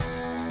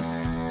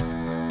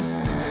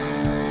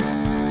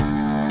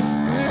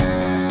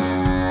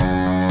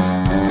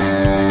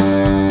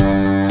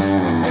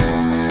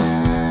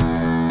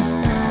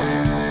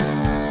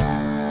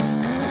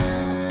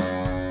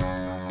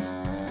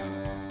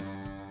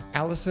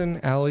Allison,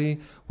 Allie,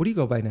 what do you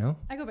go by now?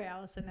 I go by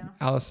Allison now.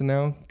 Allison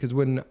now? Because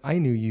when I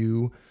knew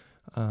you,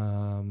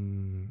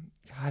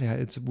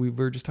 we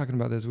were just talking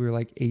about this. We were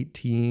like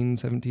 18,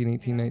 17,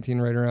 18, 19,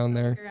 right around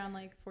there. Around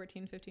like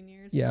 14, 15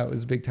 years. Yeah, it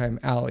was big time.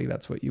 Allie,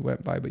 that's what you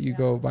went by. But you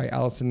go by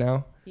Allison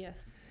now?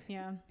 Yes.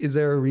 Yeah. Is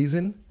there a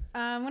reason?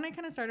 When I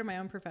kind of started my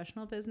own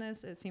professional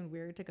business, it seemed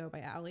weird to go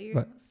by Allie.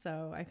 Right.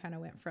 So I kind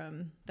of went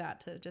from that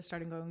to just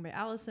starting going by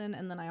Allison.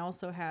 And then I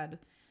also had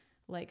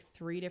like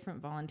 3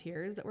 different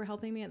volunteers that were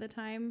helping me at the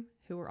time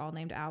who were all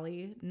named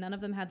Allie. None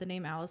of them had the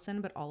name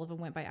Allison, but all of them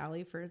went by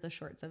Allie for the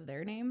shorts of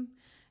their name.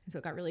 And so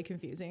it got really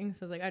confusing.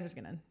 So I was like, I'm just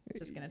gonna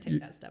take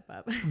that step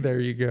up. There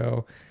you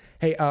go.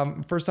 Hey,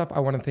 first off, I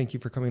want to thank you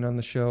for coming on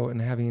the show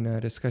and having a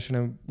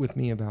discussion with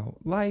me about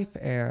life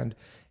and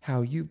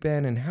how you've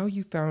been and how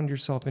you found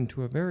yourself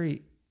into a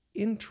very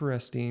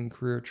interesting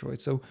career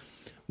choice. So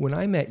when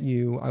I met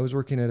you, I was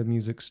working at a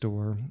music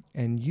store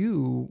and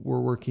you were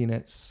working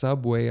at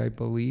Subway, I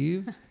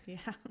believe. Yeah.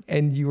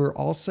 And you were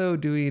also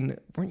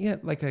weren't you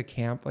at like a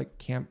camp, like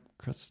Camp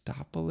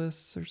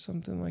Christopolis or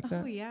something like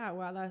that? Oh yeah.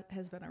 Wow. That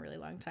has been a really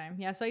long time.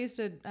 Yeah. So I used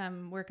to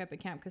work up at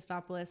Camp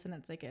Christopolis, and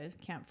it's like a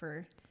camp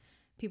for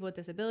people with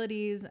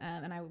disabilities.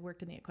 And I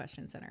worked in the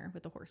equestrian center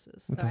with the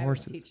horses. I'd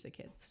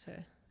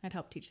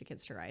help teach the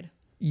kids to ride.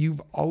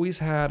 You've always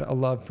had a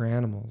love for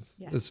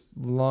animals as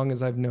long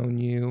as I've known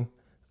you.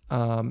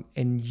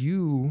 And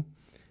you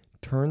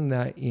turned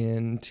that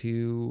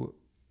into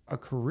a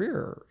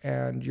career,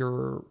 and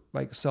you're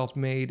like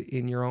self-made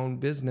in your own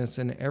business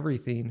and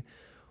everything.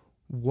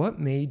 What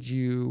made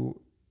you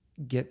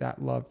get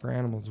that love for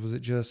animals? Was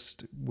it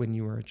just when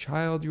you were a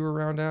child you were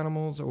around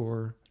animals,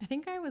 or? I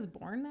think I was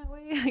born that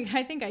way. Like,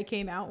 I think I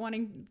came out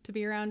wanting to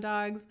be around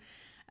dogs.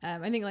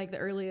 I think like the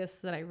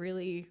earliest that I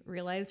really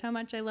realized how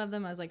much I love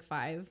them, I was like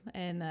 5.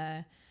 And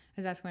I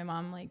was asking my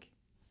mom, like,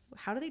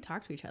 how do they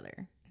talk to each other?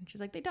 And she's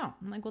like, they don't.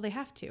 I'm like, well, they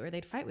have to, or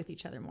they'd fight with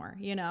each other more,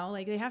 you know,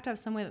 like they have to have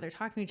some way that they're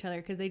talking to each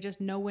other, because they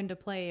just know when to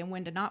play and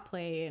when to not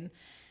play.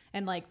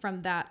 And like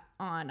from that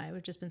on,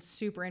 I've just been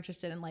super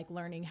interested in like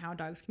learning how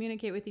dogs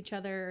communicate with each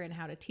other and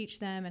how to teach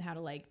them and how to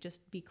like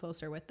just be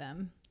closer with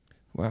them.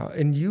 Wow.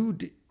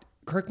 And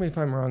correct me if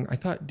I'm wrong,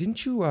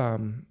 didn't you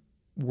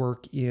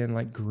work in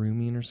like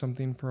grooming or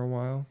something for a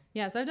while?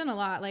 Yeah, so I've done a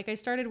lot. Like I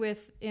started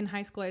in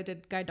high school, I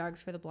did guide dogs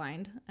for the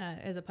blind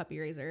as a puppy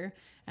raiser.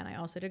 And I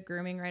also did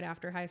grooming right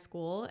after high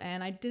school.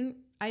 And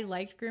I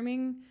liked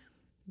grooming,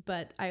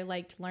 but I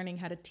liked learning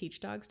how to teach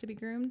dogs to be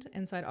groomed.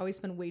 And so I'd always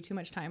spend way too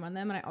much time on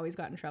them, and I always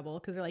got in trouble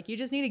because they're like, you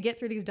just need to get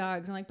through these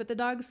dogs. And I'm like, but the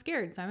dog's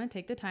scared, so I'm going to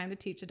take the time to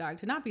teach a dog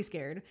to not be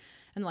scared.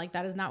 And like,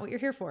 that is not what you're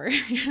here for.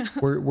 You know?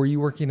 Were you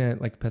working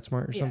at like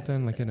PetSmart or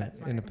something? Like in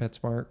a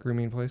PetSmart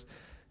grooming place?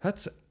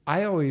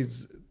 I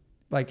always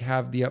like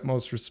have the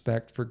utmost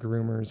respect for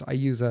groomers. I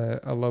use a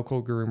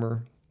local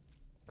groomer.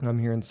 I'm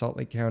here in Salt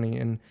Lake County,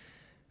 and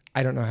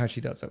I don't know how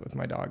she does it with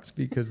my dogs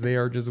because they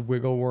are just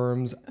wiggle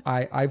worms.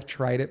 I've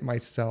tried it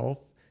myself,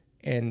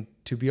 and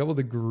to be able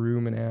to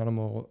groom an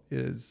animal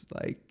is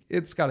like,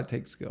 it's got to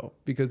take skill,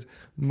 because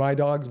my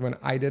dogs, when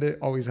I did it,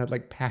 always had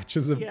like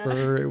patches of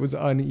fur. It was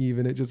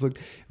uneven. It just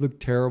looked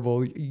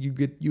terrible. You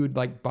would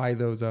like buy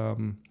those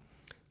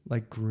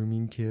like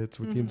grooming kits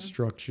with the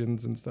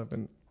instructions and stuff,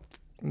 and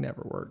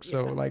never worked.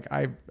 So like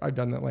I've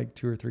done that like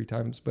 2 or 3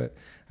 times, but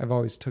I've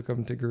always took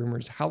them to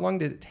groomers. How long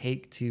did it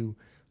take to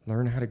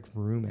learn how to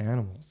groom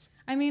animals?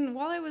 I mean,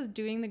 while I was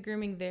doing the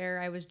grooming there,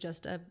 I was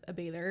just a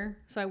bather.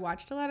 So I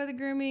watched a lot of the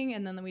grooming,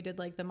 and then we did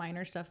like the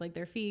minor stuff, like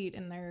their feet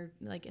and their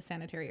like a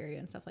sanitary area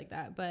and stuff like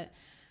that. But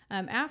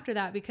after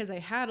that, because I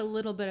had a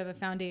little bit of a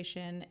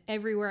foundation,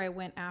 everywhere I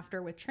went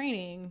after with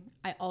training,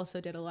 I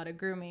also did a lot of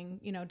grooming,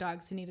 you know,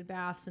 dogs who needed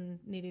baths and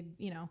needed,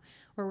 you know,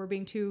 or were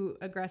being too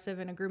aggressive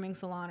in a grooming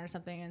salon or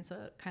something. And so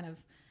it kind of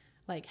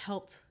like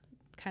helped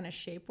kind of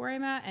shape where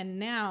I'm at. And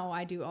now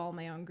I do all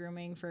my own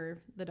grooming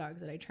for the dogs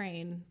that I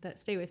train that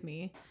stay with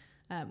me,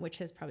 which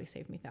has probably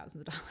saved me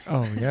thousands of dollars.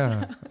 Oh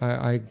yeah.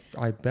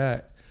 I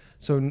bet.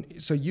 So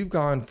you've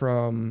gone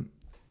from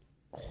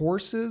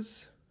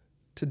horses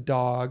to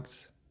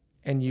dogs,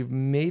 and you've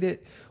made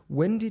it.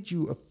 When did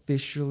you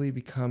officially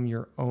become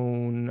your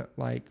own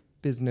like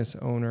business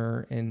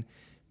owner and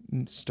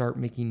start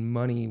making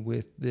money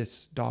with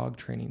this dog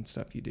training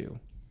stuff you do?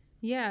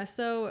 Yeah.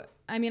 So,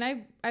 I mean,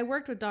 I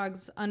worked with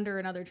dogs under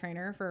another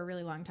trainer for a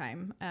really long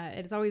time.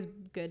 It's always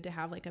good to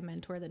have like a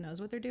mentor that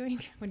knows what they're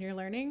doing when you're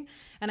learning.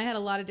 And I had a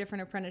lot of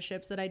different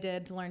apprenticeships that I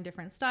did to learn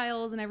different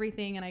styles and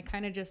everything. And I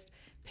kind of just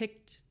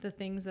picked the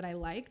things that I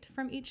liked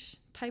from each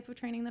type of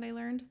training that I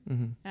learned.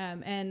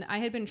 And I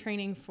had been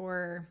training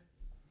for,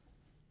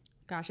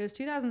 it was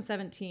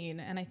 2017.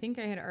 And I think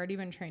I had already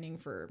been training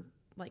for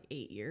like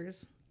 8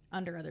 years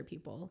under other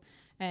people.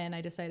 And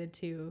I decided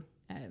to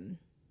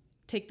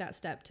take that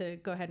step to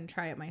go ahead and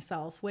try it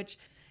myself, which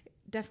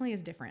definitely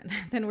is different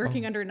than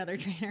working under another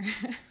trainer.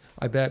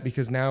 I bet,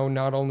 because now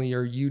not only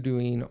are you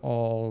doing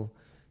all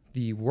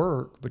the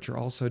work, but you're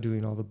also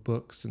doing all the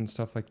books and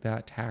stuff like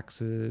that,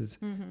 taxes.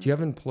 Do you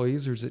have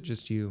employees, or is it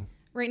just you?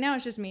 Right now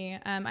it's just me.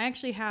 I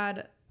actually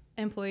had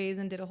employees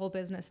and did a whole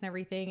business and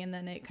everything. And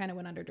then it kind of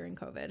went under during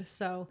COVID.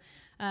 So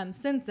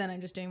since then,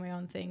 I'm just doing my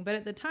own thing. But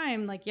at the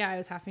time, like, yeah, I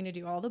was having to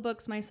do all the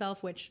books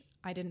myself, which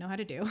I didn't know how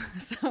to do.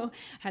 So I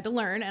had to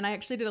learn. And I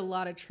actually did a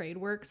lot of trade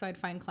work. So I'd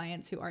find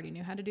clients who already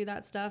knew how to do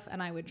that stuff.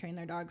 And I would train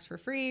their dogs for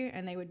free.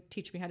 And they would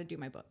teach me how to do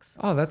my books.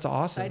 Oh, that's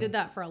awesome. So I did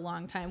that for a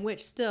long time,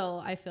 which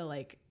still I feel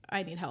like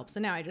I need help. So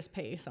now I just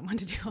pay someone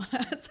to do all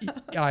that. So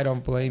yeah, I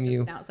don't blame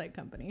you. An outside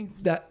company.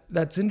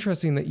 That's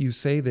interesting that you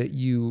say that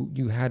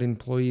you had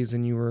employees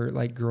and you were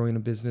like growing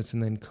a business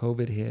and then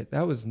COVID hit.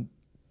 That was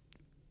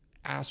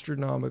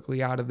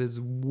astronomically out of this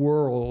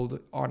world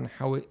on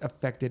how it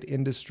affected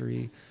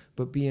industry.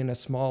 But being a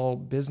small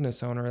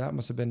business owner, that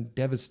must have been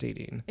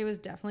devastating. It was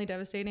definitely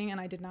devastating,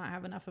 and I did not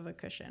have enough of a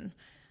cushion.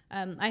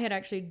 I had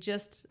actually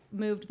just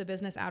moved the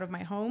business out of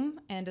my home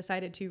and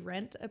decided to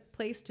rent a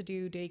place to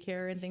do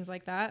daycare and things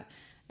like that,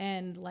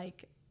 and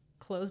like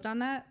closed on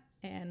that.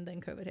 And then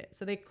COVID hit.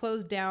 So they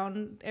closed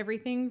down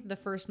everything the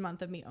first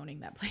month of me owning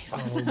that place.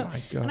 Oh so, my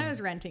God. and I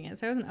was renting it.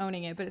 So I wasn't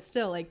owning it, but it's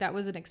still like that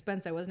was an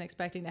expense I wasn't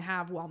expecting to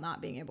have while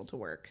not being able to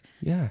work.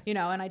 Yeah. You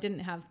know, and I didn't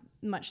have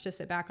much to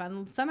sit back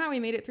on. Somehow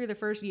we made it through the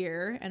first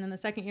year. And then the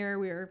second year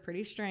we were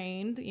pretty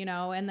strained, you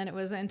know, and then it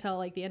was until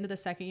like the end of the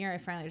second year, I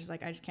finally was just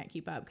like, I just can't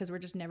keep up because we're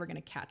just never going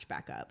to catch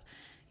back up.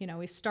 You know,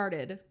 we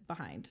started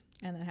behind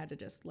and then had to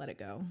just let it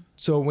go.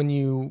 So when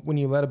you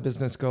let a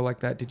business go like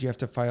that, did you have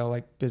to file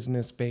like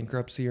business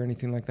bankruptcy or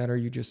anything like that? Or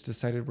you just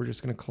decided we're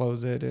just going to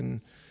close it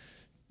and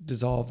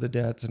dissolve the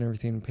debts and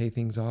everything and pay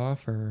things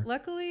off? Or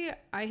luckily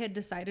I had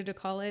decided to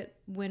call it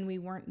when we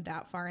weren't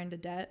that far into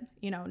debt.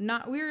 You know,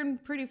 we were in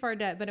pretty far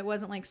debt, but it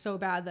wasn't like so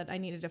bad that I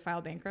needed to file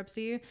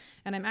bankruptcy.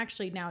 And I'm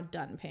actually now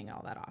done paying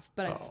all that off.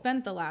 But I've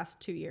spent the last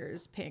 2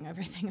 years paying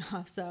everything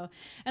off. So,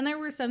 and there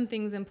were some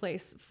things in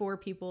place for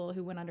people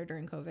who went under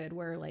during COVID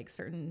where like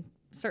certain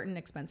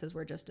expenses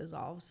were just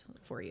dissolved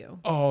for you.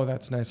 Oh,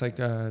 that's nice.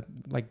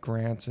 Like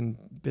grants and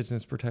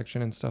business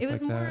protection and stuff like that.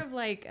 It was more of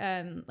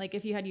like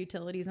if you had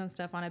utilities and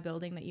stuff on a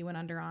building that you went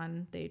under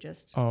on, they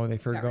just they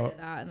forgot got rid of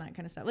that and that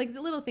kind of stuff. Like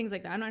the little things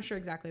like that. I'm not sure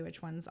exactly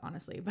which ones,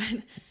 honestly, but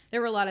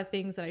there were a lot of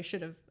things that I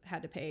should have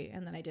had to pay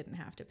and then I didn't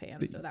have to pay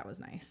them. So that was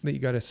nice. That you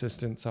got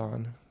assistance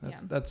on.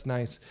 That's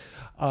nice.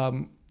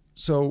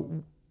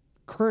 So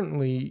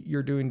currently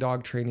you're doing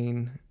dog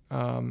training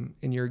and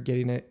you're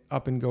getting it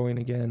up and going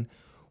again.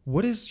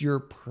 What is your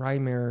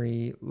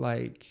primary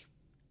like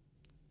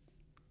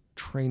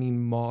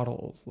training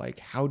model? Like,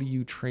 how do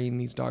you train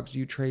these dogs? Do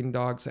you train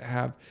dogs that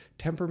have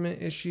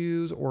temperament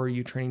issues, or are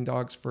you training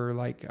dogs for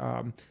like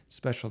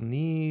special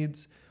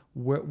needs?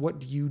 What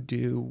do you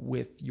do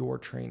with your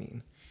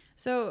training?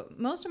 So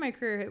most of my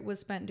career was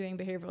spent doing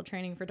behavioral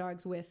training for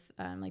dogs with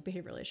like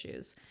behavioral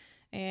issues.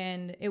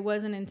 And it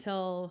wasn't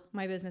until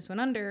my business went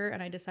under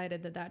and I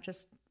decided that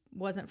just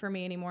wasn't for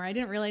me anymore. I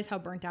didn't realize how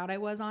burnt out I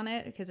was on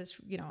it because it's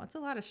a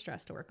lot of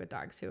stress to work with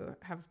dogs who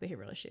have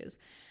behavioral issues.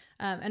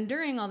 And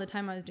during all the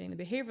time I was doing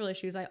the behavioral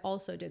issues, I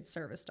also did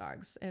service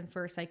dogs and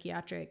for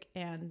psychiatric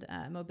and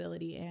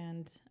mobility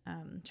and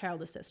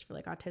child assist for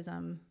like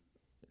autism,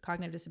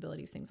 cognitive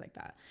disabilities, things like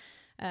that.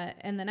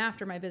 And then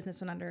after my business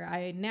went under,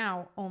 I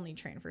now only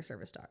train for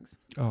service dogs.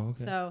 Oh,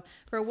 okay. So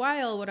for a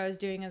while, what I was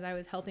doing is I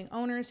was helping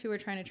owners who were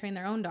trying to train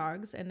their own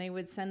dogs, and they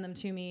would send them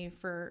to me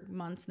for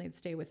months, and they'd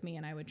stay with me,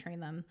 and I would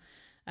train them.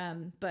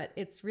 But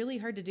it's really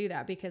hard to do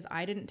that because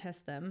I didn't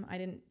test them. I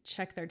didn't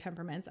check their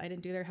temperaments. I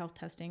didn't do their health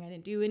testing. I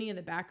didn't do any of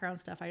the background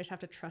stuff. I just have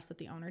to trust that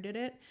the owner did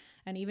it.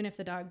 And even if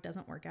the dog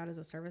doesn't work out as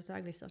a service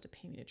dog, they still have to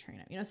pay me to train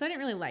it. So I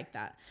didn't really like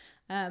that.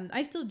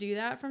 I still do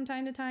that from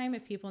time to time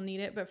if people need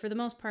it. But for the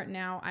most part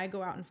now, I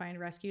go out and find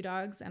rescue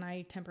dogs and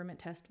I temperament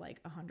test like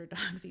 100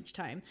 dogs each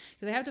time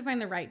because I have to find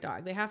the right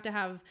dog. They have to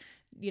have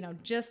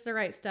just the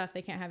right stuff.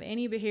 They can't have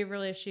any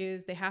behavioral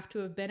issues. They have to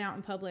have been out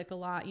in public a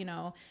lot,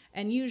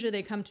 and usually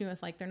they come to me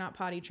with like, they're not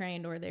potty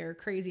trained or they're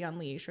crazy on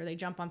leash or they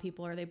jump on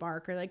people or they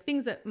bark or like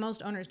things that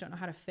most owners don't know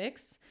how to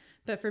fix.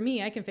 But for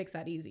me, I can fix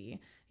that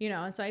easy,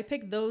 and so I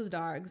pick those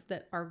dogs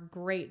that are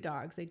great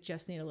dogs. They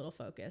just need a little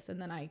focus.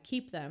 And then I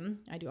keep them.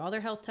 I do all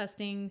their health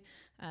testing.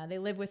 They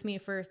live with me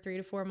for 3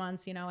 to 4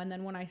 months, and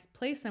then when I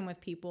place them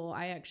with people,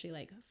 I actually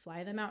like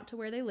fly them out to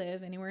where they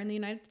live anywhere in the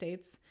United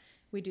States.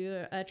 We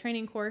do a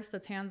training course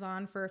that's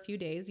hands-on for a few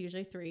days,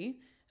 usually 3,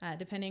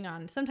 depending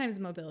on, sometimes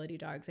mobility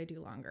dogs I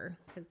do longer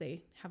because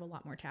they have a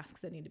lot more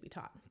tasks that need to be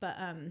taught. But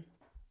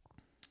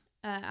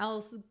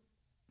I'll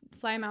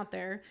fly them out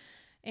there,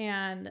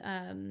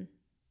 and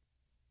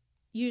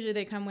usually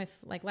they come with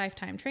like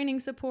lifetime training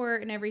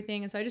support and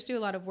everything. And so I just do a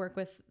lot of work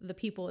with the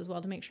people as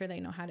well to make sure they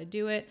know how to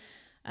do it.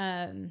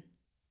 And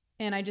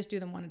I just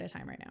do them one at a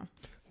time right now.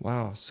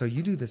 Wow. So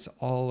you do this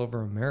all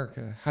over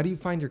America. How do you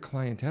find your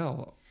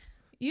clientele?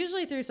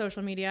 Usually through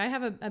social media. I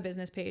have a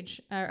business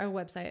page, or a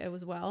website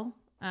as well.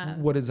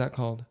 What is that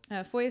called?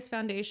 Foias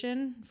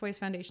Foundation,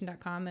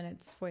 foiasfoundation.com, and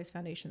it's Foias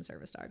Foundation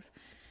Service Dogs.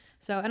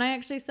 So, and I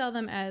actually sell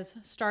them as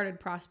started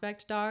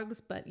prospect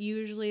dogs, but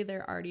usually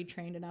they're already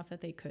trained enough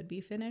that they could be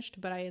finished.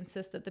 But I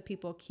insist that the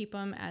people keep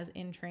them as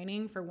in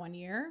training for 1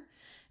 year.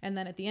 And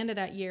then at the end of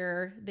that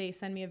year, they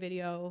send me a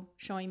video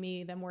showing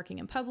me them working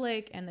in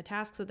public and the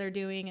tasks that they're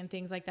doing and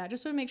things like that,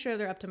 just to make sure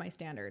they're up to my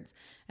standards.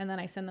 And then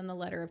I send them the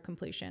letter of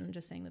completion,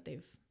 just saying that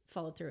they've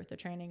followed through with the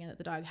training and that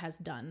the dog has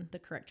done the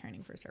correct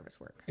training for service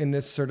work. And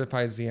this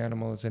certifies the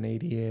animal as an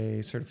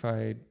ADA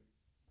certified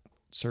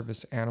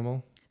service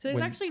animal? So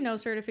there's actually no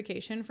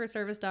certification for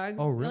service dogs.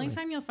 Oh, really? The only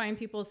time you'll find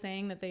people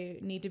saying that they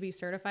need to be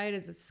certified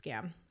is a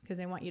scam, because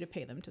they want you to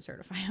pay them to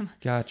certify them.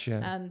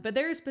 Gotcha. But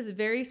there is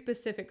very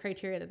specific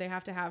criteria that they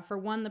have to have. For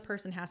one, the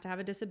person has to have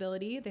a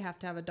disability. They have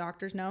to have a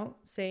doctor's note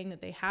saying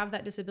that they have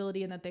that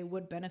disability and that they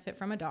would benefit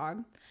from a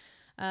dog.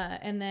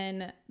 And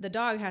then the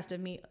dog has to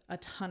meet a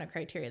ton of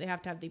criteria. They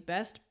have to have the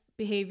best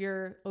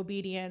behavior,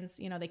 obedience,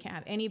 they can't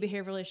have any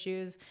behavioral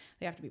issues.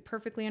 They have to be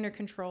perfectly under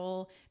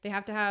control. They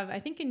have to have, I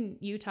think in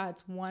Utah,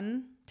 it's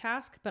 1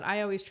 task, but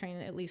I always train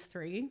at least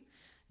 3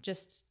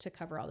 just to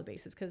cover all the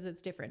bases, because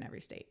it's different in every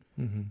state.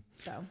 Mm-hmm.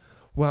 So,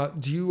 well,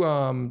 do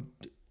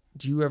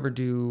you ever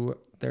do,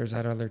 there's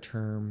that other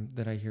term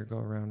that I hear go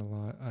around a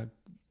lot,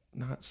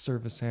 not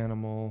service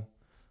animal.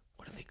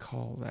 What do they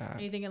call that?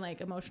 Are you thinking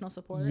like emotional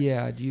support?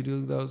 Yeah. Do you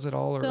do those at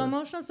all? So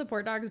emotional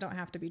support dogs don't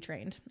have to be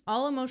trained.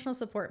 All emotional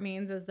support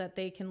means is that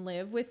they can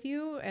live with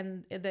you,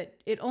 and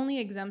that it only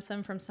exempts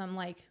them from some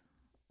like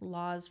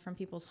laws from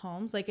people's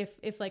homes. Like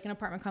if like an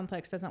apartment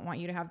complex doesn't want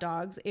you to have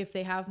dogs, if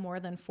they have more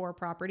than 4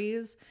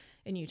 properties,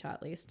 in Utah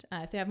at least,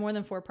 if they have more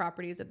than 4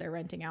 properties that they're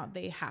renting out,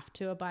 they have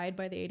to abide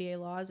by the ADA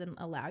laws and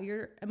allow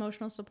your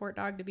emotional support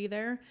dog to be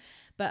there.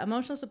 But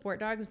emotional support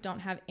dogs don't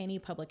have any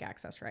public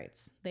access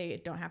rights. They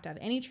don't have to have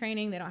any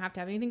training. They don't have to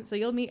have anything. So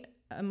you'll meet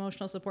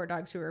emotional support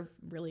dogs who are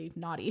really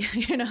naughty,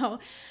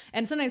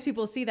 and sometimes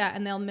people see that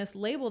and they'll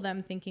mislabel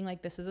them thinking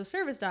like this is a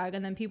service dog.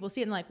 And then people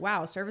see it and like,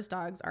 wow, service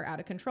dogs are out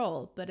of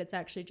control. But it's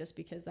actually just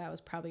because that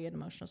was probably an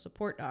emotional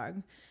support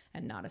dog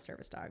and not a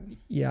service dog.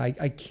 Yeah.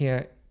 I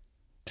can't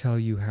tell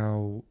you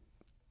how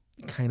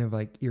kind of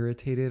like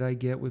irritated I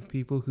get with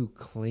people who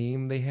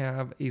claim they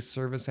have a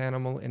service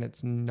animal and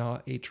it's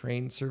not a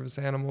trained service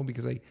animal,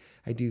 because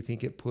I do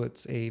think it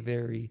puts a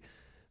very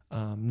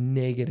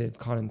negative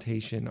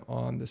connotation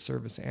on the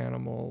service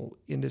animal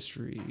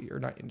industry, or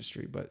not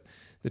industry, but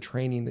the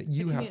training that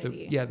you have to,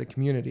 the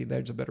community,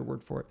 there's a better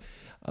word for it.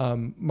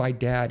 My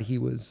dad, he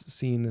was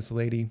seeing this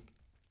lady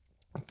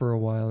for a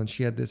while, and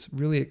she had this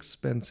really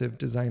expensive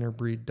designer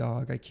breed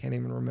dog. I can't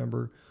even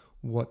remember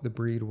what the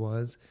breed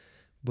was,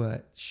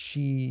 but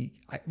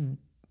I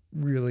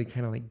really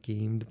kind of like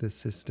gamed the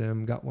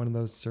system, got one of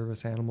those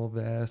service animal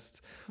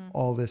vests,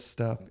 all this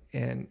stuff.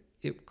 And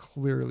it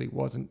clearly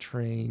wasn't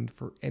trained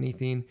for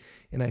anything.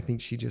 And I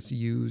think she just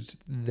used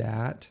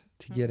that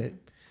to get it,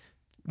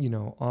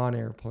 on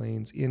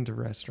airplanes, into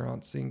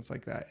restaurants, things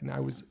like that. And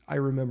I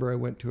remember I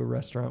went to a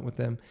restaurant with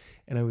them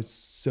and I was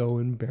so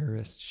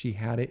embarrassed. She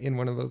had it in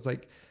one of those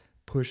like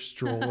push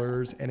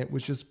strollers and it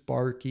was just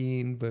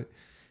barking, but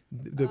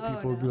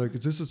people would be like,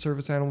 is this a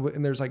service animal?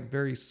 And there's like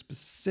very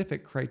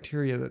specific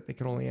criteria that they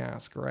can only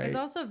ask, right? There's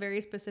also very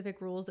specific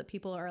rules that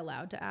people are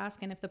allowed to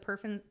ask. And if the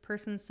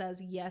person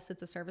says, yes,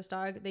 it's a service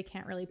dog, they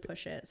can't really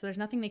push it. So there's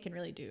nothing they can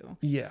really do.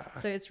 Yeah.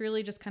 So it's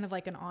really just kind of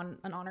like an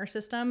honor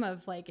system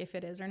of like, if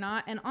it is or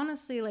not. And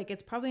honestly, like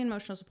it's probably an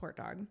emotional support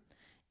dog.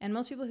 And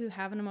most people who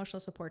have an emotional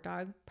support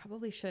dog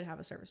probably should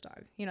have a service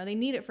dog. They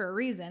need it for a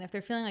reason. If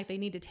they're feeling like they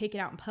need to take it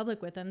out in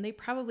public with them, they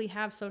probably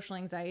have social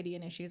anxiety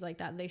and issues like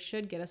that. They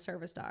should get a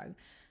service dog.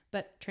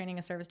 But training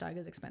a service dog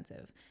is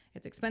expensive.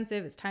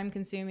 It's time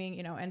consuming,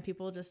 and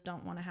people just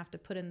don't want to have to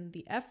put in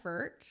the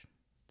effort.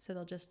 So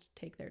they'll just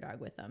take their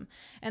dog with them.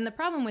 And the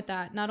problem with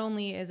that, not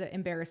only is it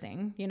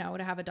embarrassing,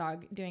 to have a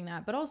dog doing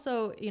that, but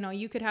also,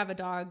 you could have a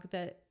dog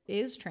that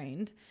is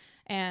trained.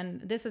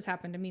 And this has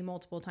happened to me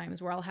multiple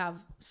times where I'll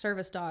have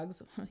service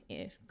dogs,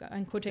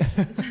 in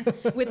quotations,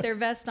 with their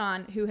vest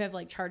on, who have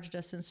like charged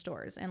us in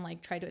stores and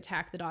like tried to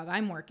attack the dog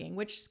I'm working,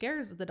 which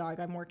scares the dog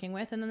I'm working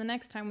with. And then the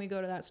next time we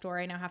go to that store,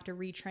 I now have to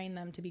retrain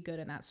them to be good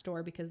in that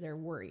store because they're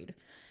worried.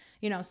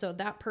 So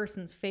that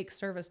person's fake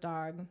service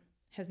dog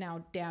has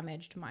now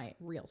damaged my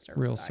real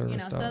service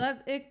dog. So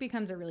that it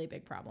becomes a really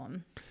big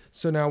problem.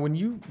 So now when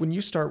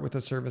you start with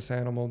a service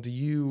animal, do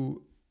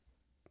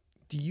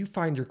you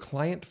find your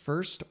client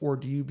first, or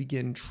do you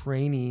begin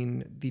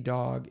training the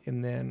dog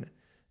and then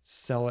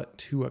sell it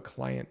to a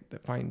client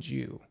that finds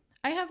you?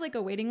 I have like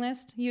a waiting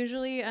list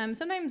usually.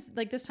 Sometimes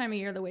like this time of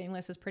year, the waiting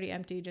list is pretty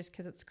empty just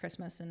because it's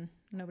Christmas and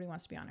nobody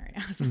wants to be on it right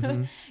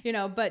now.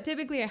 So, but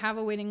typically I have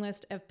a waiting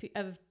list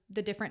of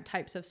the different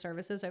types of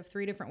services. I have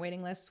 3 different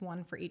waiting lists,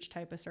 one for each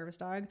type of service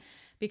dog,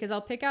 because I'll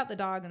pick out the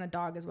dog and the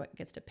dog is what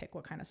gets to pick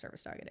what kind of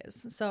service dog it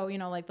is. So,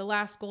 like the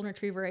last golden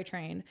retriever I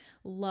trained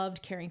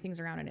loved carrying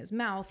things around in his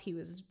mouth. He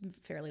was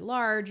fairly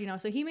large,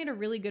 so he made a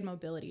really good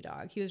mobility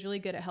dog. He was really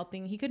good at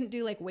helping. He couldn't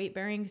do like weight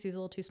bearing because he was a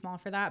little too small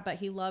for that, but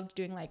he loved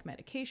doing like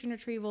medication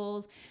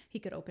retrievals. He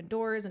could open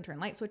doors and turn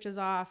light switches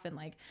off and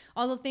like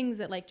all the things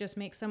that like just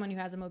make someone who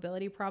has a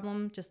mobility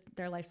problem, just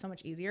their life so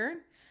much easier.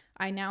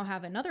 I now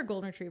have another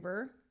golden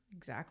retriever,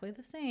 exactly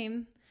the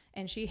same,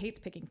 and she hates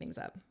picking things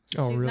up.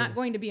 Oh, She's really? not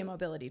going to be a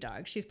mobility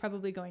dog. She's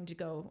probably going to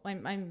go,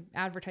 I'm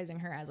advertising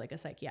her as like a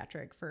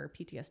psychiatric for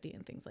PTSD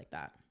and things like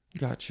that.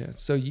 Gotcha.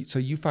 So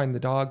you find the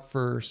dog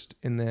first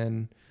and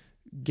then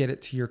get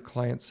it to your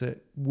clients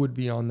that would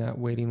be on that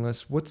waiting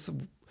list. What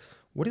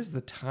is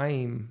the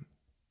time,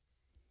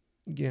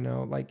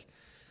 like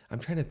I'm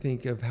trying to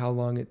think of how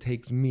long it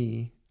takes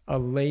me, a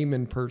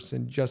layman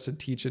person, just to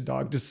teach a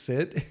dog to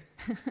sit.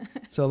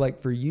 So like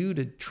for you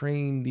to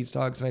train these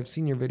dogs, and I've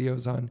seen your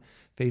videos on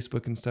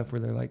Facebook and stuff where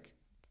they're like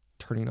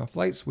turning off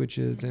light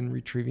switches and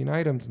retrieving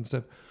items and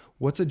stuff.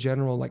 What's a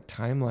general like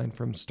timeline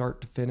from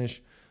start to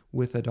finish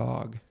with a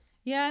dog?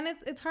 Yeah, and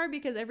it's hard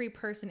because every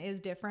person is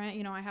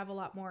different. I have a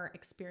lot more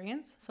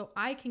experience, so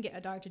I can get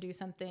a dog to do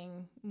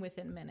something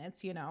within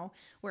minutes,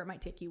 where it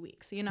might take you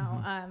weeks,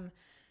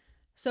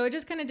 So it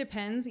just kind of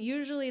depends.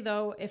 Usually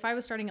though, if I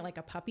was starting at like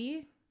a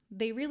puppy,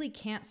 they really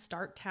can't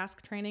start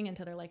task training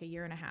until they're like a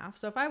year and a half.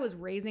 So if I was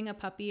raising a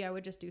puppy, I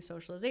would just do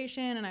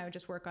socialization and I would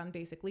just work on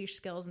basic leash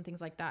skills and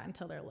things like that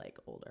until they're like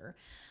older.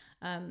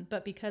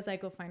 But because I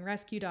go find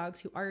rescue dogs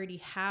who already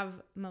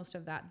have most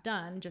of that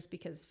done, just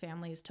because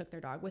families took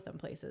their dog with them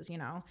places,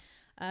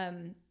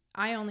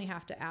 I only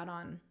have to add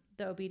on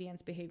the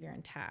obedience, behavior,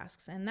 and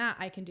tasks. And that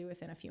I can do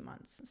within a few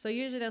months. So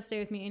usually they'll stay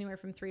with me anywhere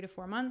from 3 to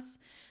 4 months.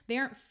 They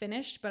aren't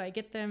finished, but I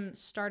get them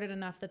started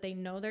enough that they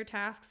know their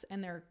tasks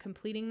and they're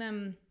completing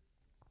them.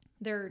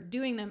 They're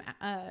doing them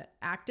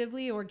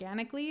actively,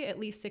 organically, at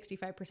least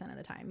 65% of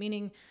the time,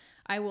 meaning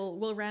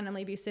we'll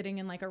randomly be sitting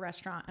in like a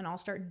restaurant and I'll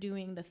start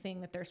doing the thing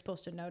that they're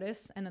supposed to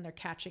notice and then they're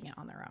catching it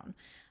on their own.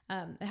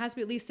 It has to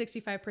be at least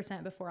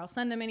 65% before I'll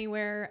send them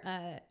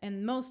anywhere.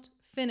 And most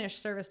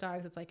finished service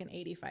dogs, it's like an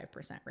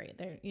 85%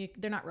 rate.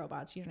 They're not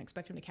robots. You don't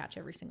expect them to catch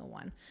every single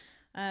one.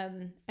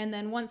 And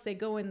then once they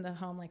go in the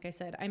home, like I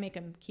said, I make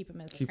them keep them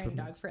as a training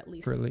dog for at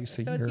least a year.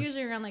 So it's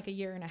usually around like a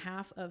year and a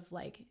half of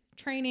like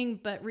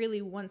training, but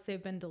really once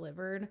they've been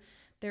delivered,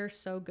 they're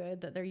so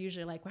good that they're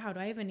usually like, wow, do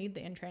I even need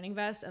the in-training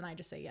vest? And I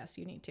just say, yes,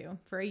 you need to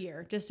for a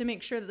year, just to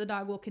make sure that the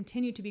dog will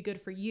continue to be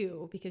good for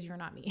you because you're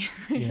not me.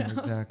 Yeah,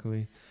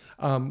 exactly.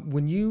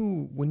 When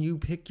you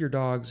pick your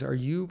dogs, are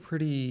you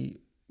pretty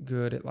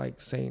good at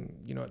like saying,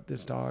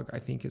 this dog I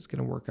think is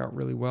going to work out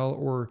really well?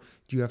 Or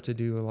do you have to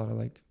do a lot of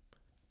like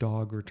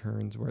dog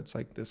returns where it's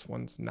like, this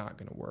one's not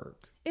going to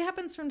work? It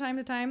happens from time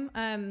to time.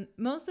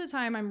 Most of the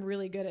time I'm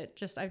really good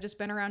at I've just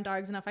been around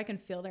dogs enough. I can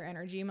feel their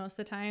energy most of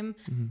the time.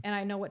 Mm-hmm. And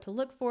I know what to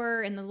look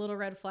for and the little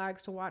red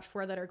flags to watch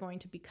for that are going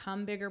to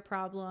become bigger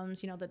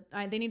problems.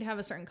 They need to have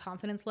a certain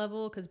confidence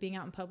level because being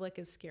out in public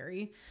is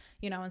scary,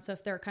 and so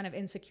if they're kind of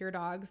insecure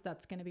dogs,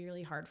 that's going to be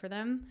really hard for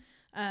them.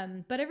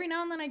 But every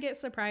now and then I get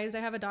surprised.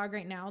 I have a dog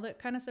right now that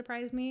kind of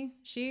surprised me.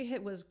 She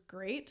was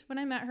great when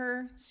I met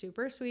her,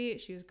 super sweet.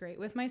 She was great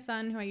with my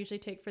son, who I usually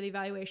take for the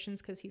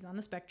evaluations because he's on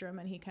the spectrum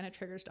and he kind of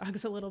triggers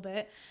dogs a little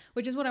bit,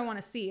 which is what I want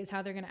to see is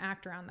how they're going to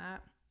act around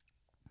that.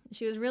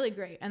 She was really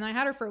great. And I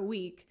had her for a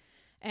week.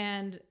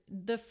 And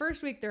the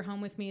first week they're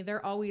home with me,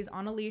 they're always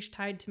on a leash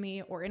tied to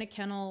me or in a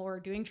kennel or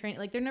doing training.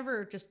 Like they're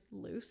never just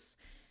loose.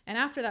 And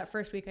after that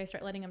first week, I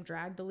start letting them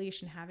drag the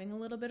leash and having a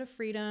little bit of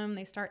freedom.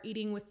 They start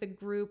eating with the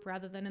group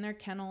rather than in their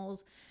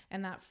kennels.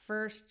 And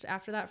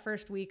after that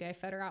first week, I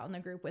fed her out in the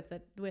group with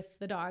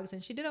the dogs,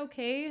 and she did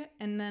okay.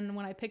 And then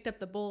when I picked up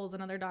the bowls,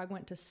 another dog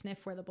went to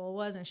sniff where the bowl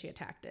was, and she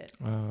attacked it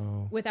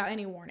without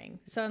any warning.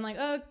 So I'm like,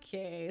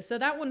 okay. So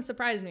that one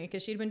surprised me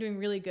because she'd been doing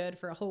really good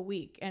for a whole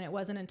week, and it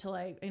wasn't until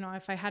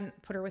if I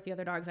hadn't put her with the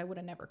other dogs, I would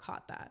have never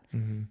caught that.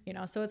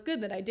 Mm-hmm. So it's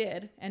good that I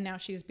did, and now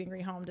she's being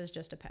rehomed as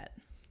just a pet.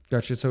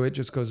 Gotcha. So it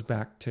just goes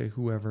back to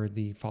whoever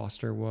the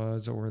foster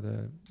was or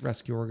the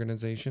rescue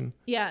organization.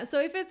 Yeah. So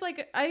if it's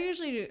like, I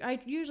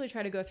usually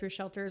try to go through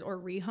shelters or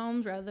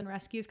rehomes rather than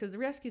rescues because the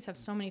rescues have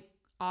so many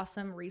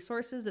awesome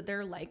resources that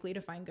they're likely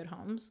to find good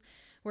homes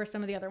where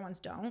some of the other ones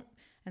don't.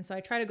 And so I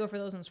try to go for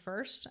those ones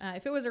first.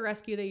 If it was a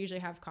rescue, they usually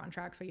have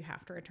contracts where you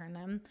have to return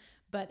them.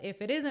 But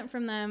if it isn't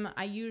from them,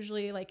 I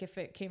usually, like if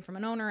it came from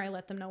an owner, I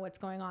let them know what's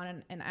going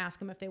on and ask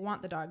them if they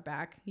want the dog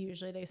back.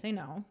 Usually they say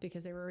no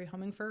because they were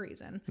rehoming for a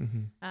reason. Mm-hmm.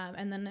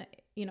 And then,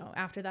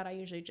 after that, I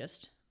usually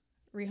just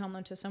rehome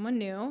them to someone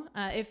new.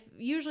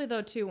 Usually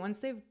though too, once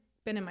they've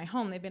been in my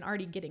home, they've been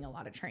already getting a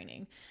lot of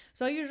training.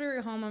 So I usually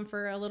rehome them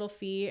for a little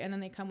fee and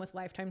then they come with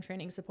lifetime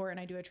training support and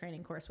I do a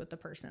training course with the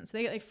person. So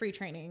they get like free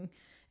training.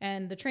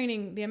 And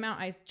the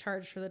amount I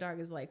charge for the dog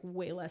is like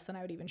way less than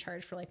I would even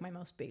charge for like my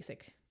most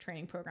basic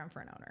training program for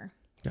an owner.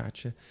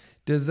 Gotcha.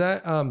 Does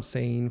that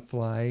saying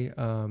fly?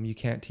 You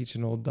can't teach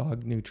an old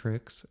dog new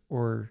tricks,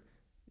 or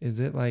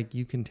is it like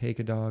you can take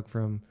a dog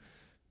from,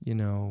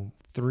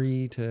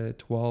 3 to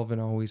 12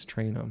 and always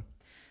train them?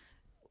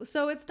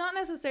 So it's not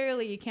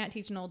necessarily you can't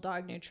teach an old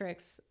dog new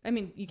tricks. I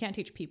mean, you can't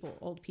teach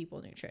old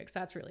people new tricks.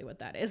 That's really what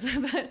that is.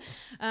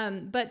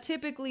 But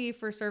typically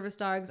for service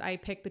dogs, I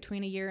pick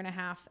between 1.5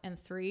 years and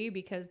 3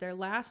 because their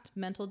last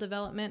mental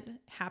development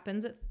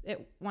happens at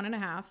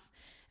 1.5,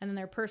 and then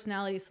their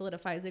personality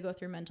solidifies. They go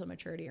through mental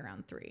maturity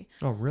around 3.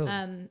 Oh,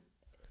 really?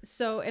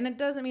 So, and it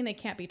doesn't mean they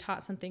can't be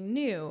taught something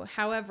new.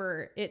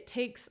 However, it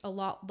takes a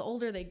lot, the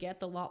older they get,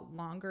 the lot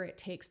longer it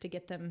takes to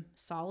get them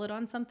solid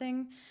on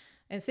something.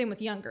 And same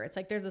with younger. It's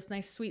like there's this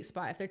nice sweet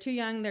spot. If they're too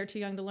young, they're too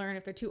young to learn.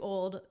 If they're too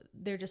old,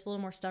 they're just a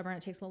little more stubborn.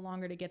 It takes a little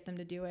longer to get them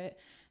to do it.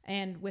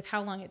 And with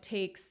how long it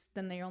takes,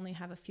 then they only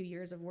have a few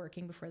years of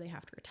working before they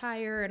have to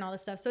retire and all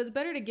this stuff. So it's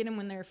better to get them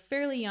when they're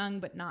fairly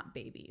young, but not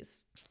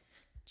babies.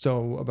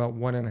 So about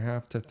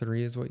 1.5 to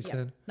 3 is what you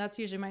said? That's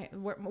usually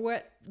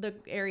what the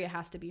area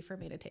has to be for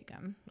me to take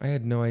them. I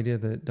had no idea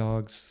that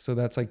dogs, so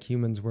that's like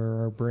humans where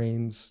our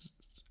brains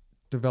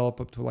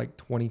develop up to like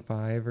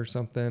 25 or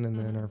something, and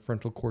then our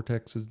frontal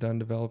cortex is done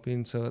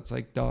developing. So that's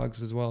like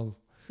dogs as well.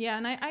 Yeah,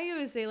 and I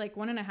always say like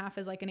 1.5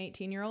 is like an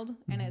 18-year-old,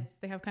 and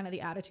they have kind of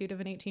the attitude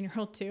of an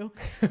 18-year-old too.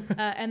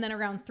 And then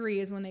around 3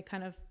 is when they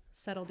kind of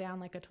settle down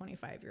like a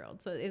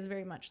 25-year-old. So it is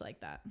very much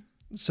like that.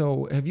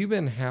 So have you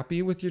been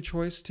happy with your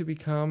choice to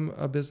become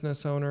a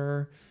business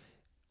owner,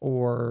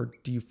 or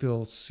do you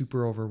feel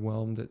super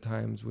overwhelmed at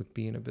times with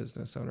being a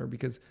business owner?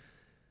 Because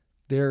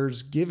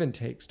there's give and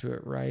takes to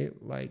it, right?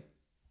 Like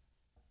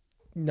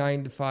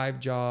 9 to 5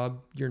 job,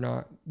 you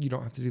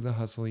don't have to do the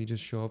hustle. You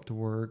just show up to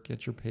work,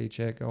 get your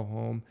paycheck, go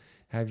home,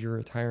 have your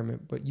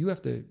retirement. But you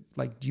have to,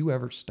 like, do you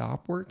ever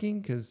stop working?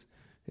 Because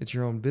it's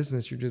your own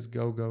business. You're just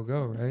go,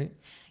 right?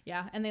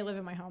 Yeah. And they live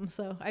in my home.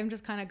 So I'm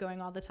just kind of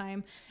going all the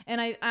time.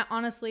 And I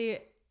honestly,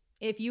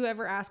 if you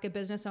ever ask a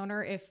business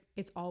owner if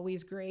it's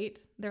always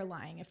great, they're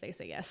lying if they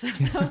say yes.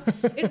 So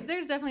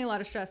there's definitely a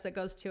lot of stress that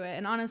goes to it.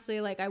 And honestly,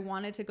 like I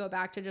wanted to go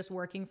back to just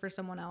working for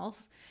someone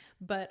else,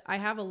 but I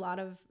have a lot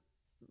of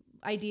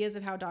ideas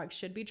of how dogs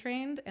should be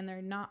trained, and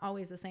they're not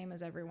always the same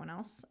as everyone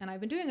else. And I've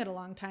been doing it a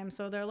long time,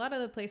 so there are a lot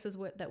of the places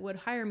that would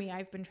hire me.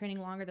 I've been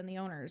training longer than the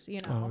owners, you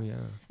know. Oh yeah.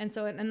 And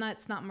so, and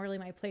that's not really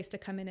my place to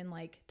come in and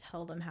like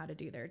tell them how to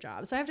do their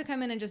job. So I have to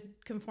come in and just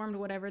conform to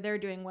whatever they're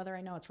doing, whether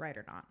I know it's right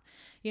or not,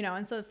 you know.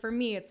 And so for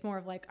me, it's more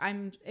of like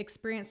I'm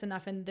experienced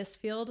enough in this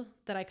field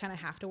that I kind of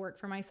have to work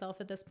for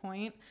myself at this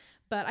point.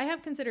 But I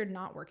have considered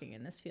not working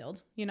in this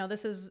field. You know,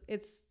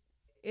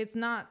 it's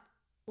not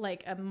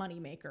like a money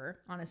maker,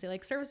 honestly.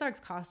 Like service dogs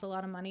cost a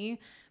lot of money,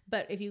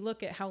 but if you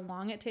look at how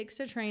long it takes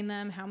to train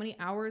them, how many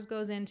hours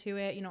goes into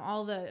it, you know,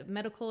 all the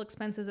medical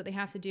expenses that they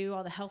have to do,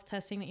 all the health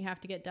testing that you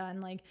have to get done,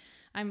 like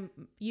I'm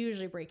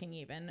usually breaking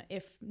even,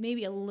 if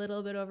maybe a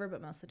little bit over,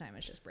 but most of the time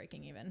it's just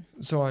breaking even.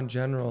 So on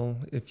general,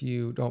 if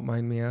you don't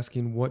mind me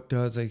asking, what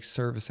does a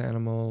service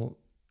animal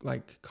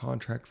like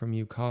contract from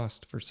you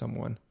cost for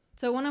someone?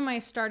 So one of my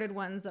started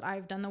ones that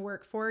I've done the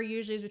work for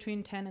usually is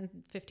between 10 and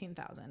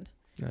 15,000.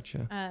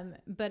 Gotcha.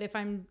 But if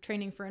I'm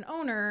training for an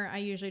owner, I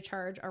usually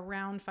charge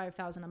around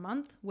 5,000 a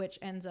month, which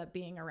ends up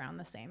being around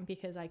the same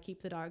because I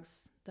keep the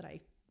dogs that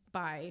I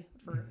buy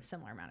for a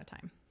similar amount of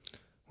time.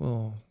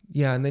 Well,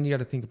 yeah. And then you got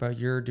to think about,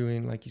 you're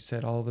doing, like you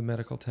said, all the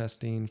medical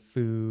testing,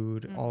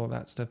 food, all of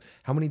that stuff.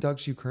 How many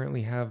dogs do you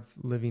currently have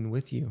living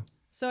with you?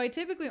 So I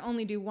typically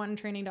only do one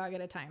training dog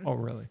at a time. Oh,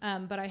 really?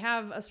 But I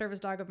have a service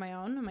dog of my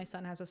own. My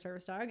son has a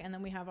service dog. And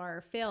then we have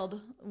our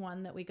failed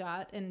one that we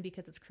got. And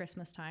because it's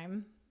Christmas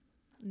time,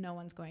 no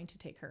one's going to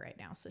take her right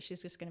now. So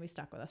she's just going to be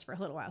stuck with us for a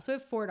little while. So we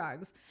have 4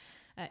 dogs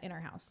in our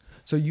house.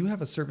 So you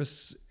have a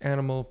service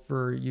animal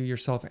for you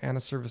yourself and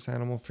a service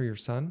animal for your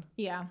son?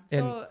 Yeah.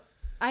 So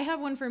I have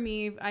one for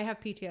me. I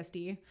have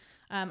PTSD.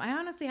 I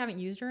honestly haven't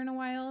used her in a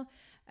while,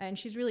 and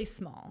she's really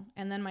small.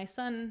 And then my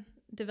son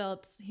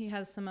he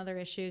has some other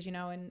issues, you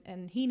know,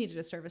 and he needed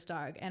a service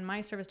dog, and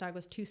my service dog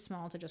was too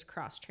small to just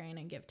cross train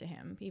and give to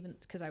him, even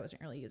because I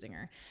wasn't really using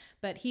her.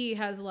 But he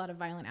has a lot of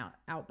violent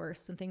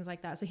outbursts and things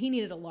like that. So he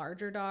needed a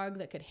larger dog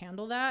that could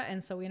handle that.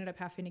 And so we ended up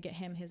having to get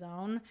him his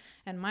own.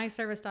 And my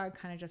service dog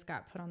kind of just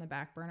got put on the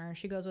back burner.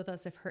 She goes with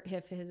us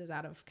if his is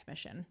out of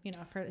commission, you know,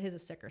 if his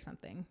is sick or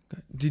something.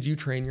 Did you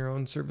train your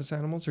own service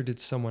animals, or did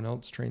someone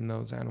else train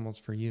those animals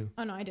for you?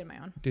 Oh no, I did my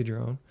own. Did your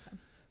own? So.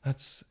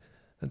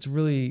 That's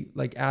really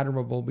like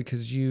admirable,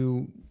 because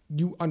you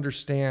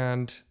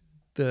understand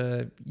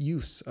the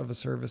use of a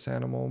service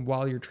animal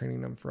while you're training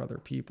them for other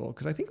people.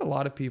 Because I think a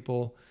lot of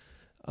people,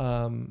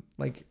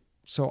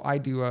 so I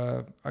do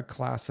a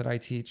class that I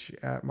teach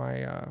at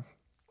my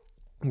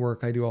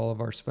work. I do all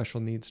of our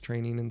special needs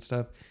training and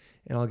stuff,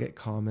 and I'll get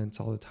comments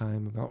all the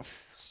time about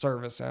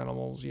service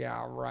animals.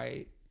 Yeah,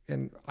 right.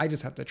 And I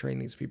just have to train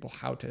these people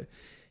how to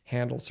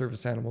handle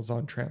service animals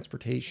on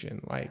transportation.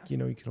 Like, you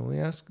know, you can only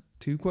ask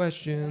 2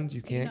 questions.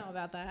 You can't. You know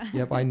about that.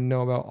 Yep, I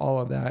know about all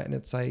of that. And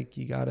it's like,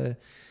 you gotta,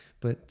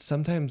 but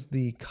sometimes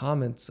the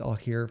comments I'll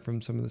hear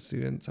from some of the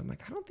students, I'm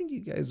like, I don't think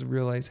you guys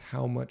realize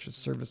how much a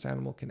service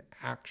animal can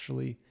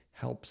actually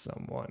help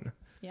someone.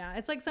 Yeah,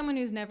 it's like someone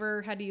who's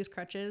never had to use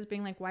crutches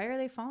being like, why are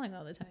they falling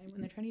all the time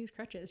when they're trying to use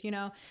crutches? You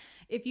know,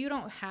 if you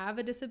don't have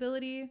a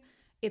disability,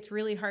 it's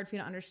really hard for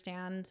you to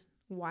understand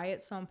why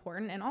it's so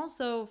important. And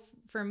also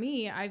for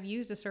me, I've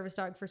used a service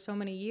dog for so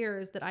many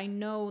years that I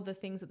know the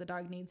things that the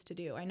dog needs to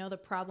do. I know the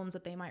problems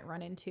that they might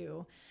run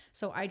into.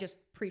 So I just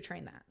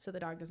pre-train that so the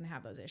dog doesn't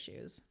have those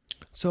issues.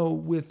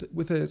 So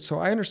so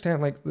I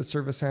understand like the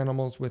service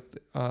animals with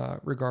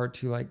regard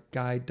to like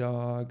guide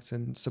dogs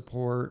and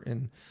support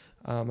and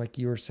like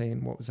you were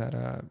saying, what was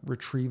that,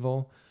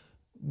 retrieval?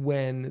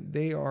 When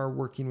they are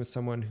working with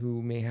someone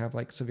who may have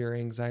like severe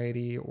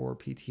anxiety or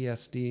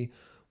PTSD,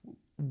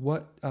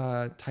 what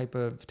type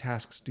of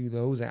tasks do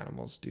those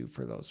animals do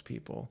for those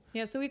people?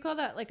 Yeah, so we call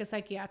that like a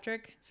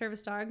psychiatric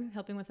service dog,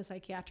 helping with a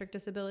psychiatric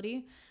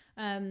disability.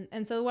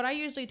 And so what I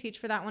usually teach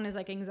for that one is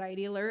like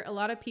anxiety alert. A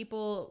lot of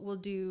people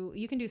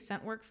you can do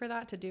scent work for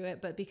that to do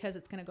it, but because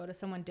it's going to go to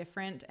someone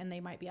different and they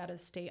might be out of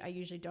state, I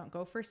usually don't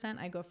go for scent.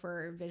 I go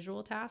for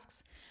visual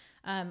tasks.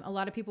 A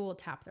lot of people will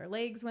tap their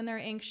legs when they're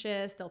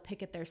anxious. They'll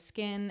pick at their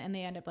skin and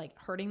they end up like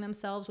hurting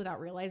themselves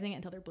without realizing it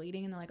until they're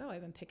bleeding. And they're like, oh,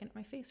 I've been picking at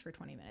my face for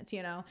 20 minutes,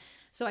 you know?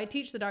 So I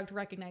teach the dog to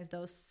recognize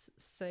those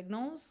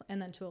signals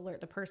and then to alert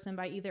the person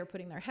by either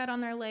putting their head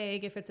on their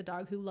leg. If it's a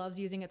dog who loves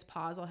using its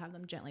paws, I'll have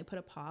them gently put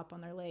a paw up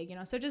on their leg, you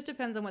know? So it just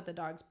depends on what the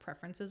dog's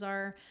preferences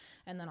are.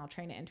 And then I'll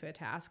train it into a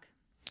task.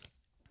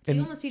 So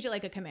you almost teach it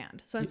like a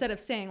command. So instead of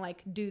saying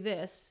like, do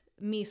this,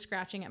 me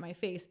scratching at my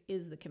face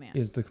is the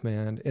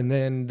command. And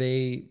then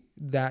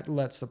that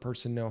lets the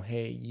person know,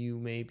 hey, you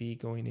may be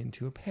going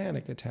into a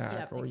panic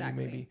attack exactly. You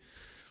may be.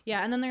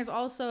 Yeah. And then there's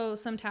also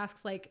some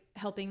tasks like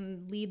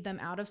helping lead them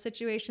out of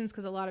situations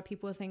because a lot of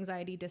people with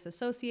anxiety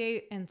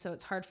disassociate. And so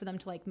it's hard for them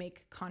to like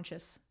make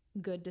conscious,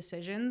 good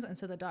decisions. And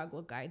so the dog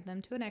will guide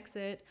them to an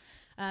exit.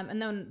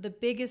 And then the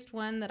biggest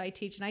one that I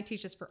teach, and I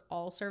teach this for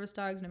all service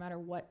dogs, no matter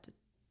what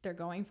they're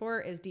going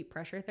for, is deep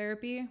pressure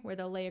therapy, where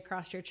they'll lay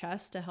across your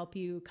chest to help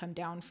you come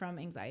down from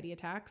anxiety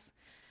attacks.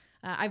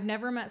 I've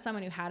never met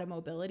someone who had a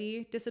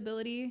mobility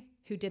disability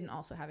who didn't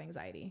also have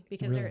anxiety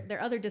because Really?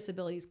 their other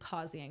disabilities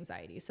cause the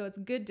anxiety. So it's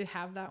good to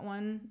have that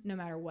one no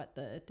matter what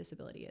the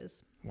disability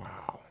is.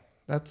 Wow.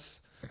 That's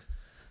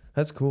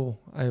cool.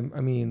 I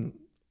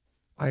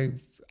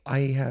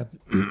have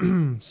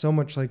so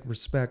much like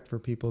respect for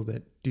people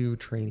that do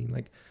training.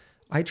 Like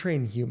I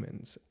train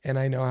humans and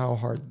I know how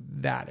hard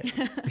that is.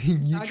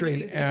 You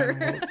train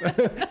animals.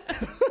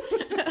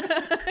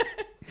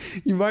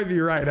 You might be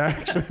right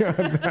actually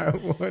on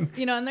that one.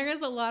 You know, and there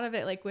is a lot of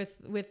it like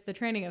with the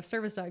training of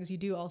service dogs, you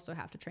do also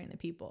have to train the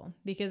people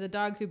because a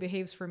dog who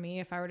behaves for me,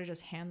 if I were to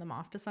just hand them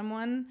off to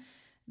someone,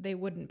 they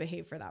wouldn't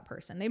behave for that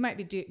person. They might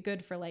be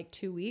good for like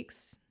 2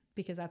 weeks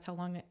because that's how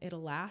long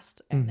it'll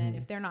last. And then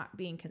if they're not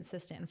being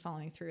consistent and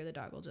following through, the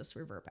dog will just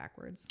revert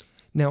backwards.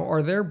 Now,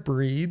 are there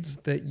breeds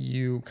that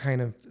you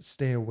kind of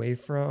stay away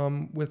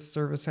from with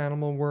service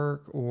animal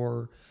work,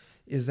 or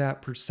is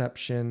that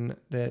perception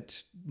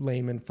that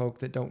layman folk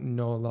that don't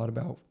know a lot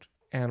about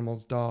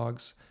animals,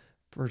 dogs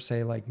per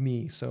se, like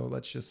me? So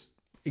let's just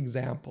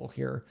example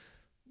here,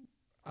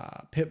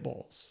 pit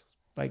bulls.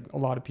 Like a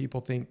lot of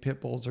people think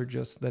pit bulls are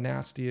just the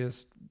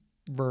nastiest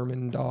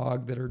vermin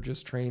dog that are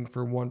just trained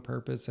for one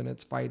purpose and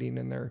it's fighting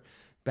and they're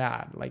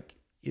bad. Like,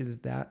 is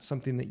that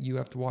something that you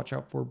have to watch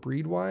out for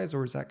breed wise,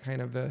 or is that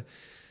kind of a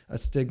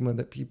stigma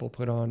that people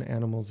put on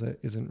animals that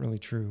isn't really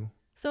true?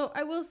 So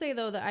I will say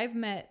though that I've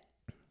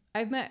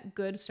met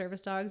good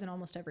service dogs in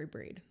almost every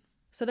breed.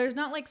 So there's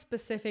not like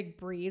specific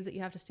breeds that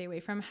you have to stay away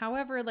from.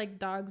 However, like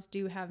dogs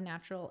do have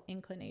natural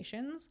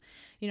inclinations,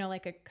 you know,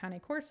 like a Cane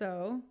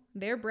Corso,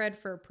 they're bred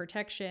for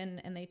protection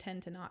and they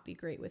tend to not be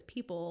great with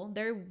people.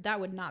 That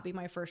would not be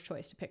my first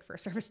choice to pick for a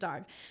service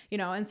dog, you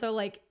know? And so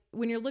like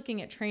when you're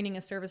looking at training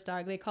a service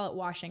dog, they call it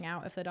washing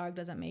out if the dog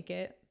doesn't make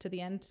it to the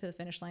end, to the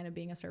finish line of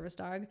being a service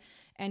dog.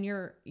 And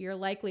your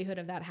likelihood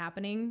of that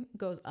happening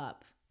goes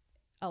up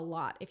a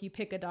lot if you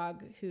pick a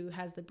dog who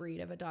has the breed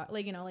of a dog,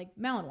 like, you know, like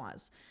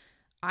Malinois.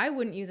 I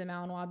wouldn't use a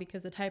Malinois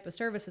because the type of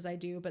services I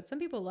do, but some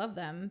people love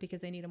them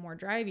because they need a more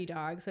drivey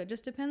dog. So it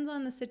just depends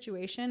on the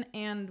situation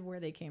and where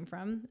they came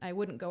from. I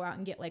wouldn't go out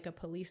and get like a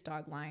police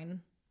dog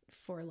line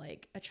for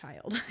like a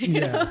child,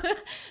 you know,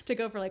 to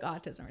go for like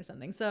autism or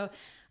something. So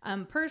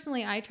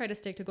personally, I try to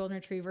stick to golden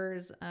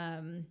retrievers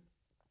and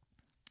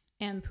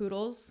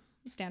poodles,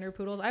 standard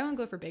poodles. I won't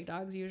go for big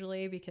dogs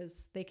usually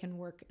because they can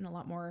work in a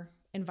lot more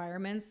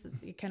environments.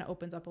 It kind of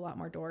opens up a lot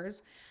more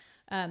doors.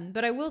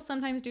 But I will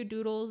sometimes do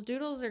doodles.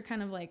 Doodles are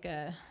kind of like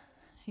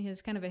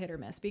it's kind of a hit or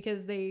miss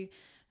because they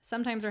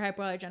sometimes are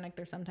hypoallergenic.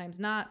 They're sometimes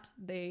not.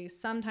 They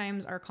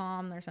sometimes are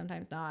calm. They're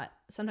sometimes not.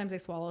 Sometimes they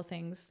swallow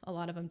things. A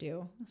lot of them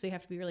do. So you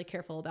have to be really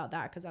careful about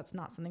that because that's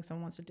not something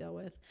someone wants to deal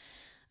with.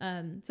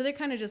 So they're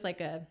kind of just like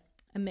a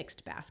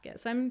mixed basket.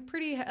 So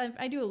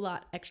I do a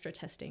lot extra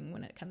testing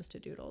when it comes to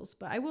doodles,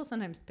 but I will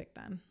sometimes pick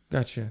them.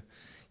 Gotcha.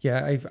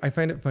 Yeah. I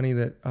find it funny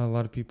that a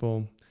lot of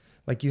people,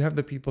 like you have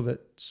the people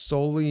that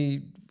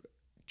solely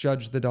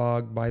judge the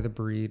dog by the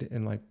breed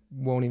and like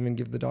won't even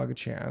give the dog a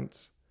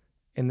chance.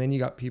 And then you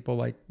got people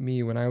like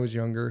me when I was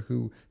younger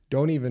who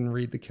don't even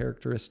read the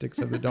characteristics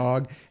of the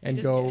dog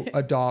and go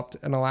adopt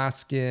an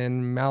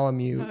Alaskan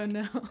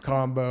Malamute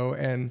combo.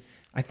 And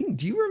I think,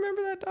 do you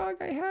remember that dog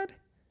I had?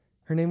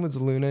 Her name was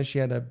Luna. She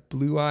had a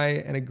blue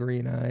eye and a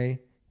green eye,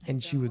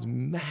 and she was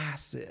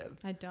massive.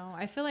 I don't.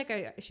 I feel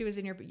like she was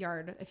in your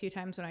yard a few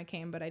times when I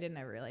came, but I didn't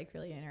ever like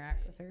really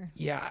interact with her.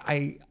 Yeah,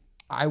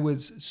 I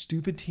was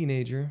stupid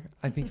teenager.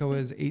 I think I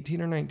was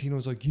 18 or 19. I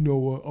was like, you know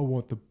what? I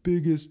want the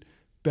biggest,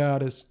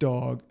 baddest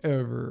dog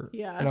ever.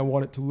 Yeah. And I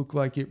want it to look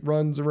like it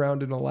runs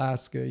around in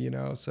Alaska, you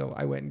know? So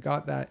I went and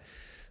got that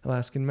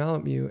Alaskan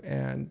Malamute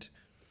and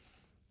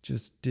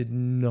just did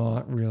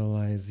not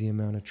realize the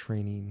amount of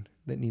training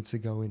that needs to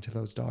go into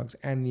those dogs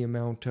and the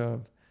amount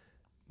of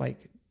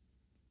like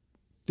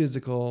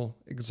physical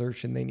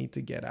exertion they need to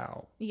get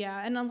out.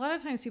 Yeah. And a lot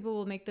of times people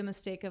will make the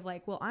mistake of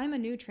like, well, I'm a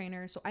new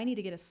trainer, so I need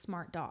to get a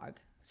smart dog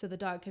so the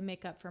dog can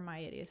make up for my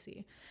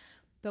idiocy.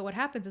 But what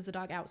happens is the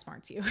dog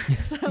outsmarts you.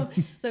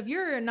 So if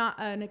you're not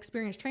an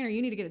experienced trainer,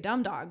 you need to get a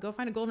dumb dog. Go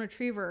find a golden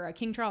retriever, a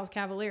King Charles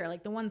Cavalier,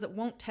 like the ones that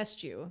won't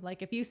test you.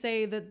 Like if you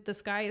say that the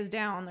sky is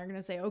down, they're going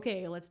to say,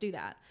 okay, let's do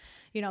that.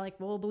 You know, like,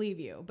 we'll believe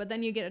you. But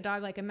then you get a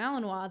dog like a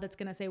Malinois that's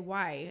going to say,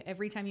 why?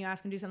 Every time you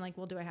ask him to do something, like,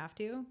 well, do I have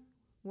to?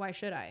 Why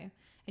should I?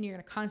 And you're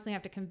going to constantly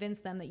have to convince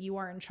them that you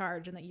are in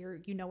charge and that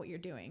you know what you're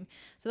doing.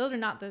 So those are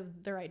not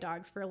the right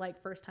dogs for like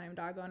first time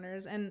dog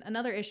owners. And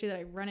another issue that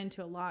I run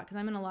into a lot, because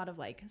I'm in a lot of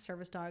like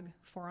service dog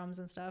forums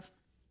and stuff,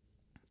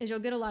 is you'll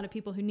get a lot of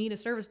people who need a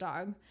service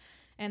dog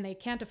and they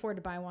can't afford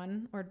to buy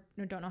one or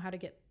don't know how to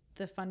get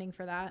the funding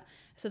for that.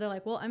 So they're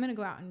like, well, I'm going to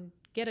go out and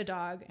get a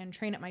dog and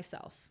train it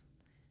myself.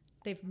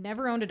 They've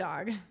never owned a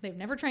dog. They've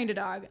never trained a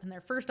dog. And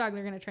their first dog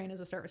they're going to train is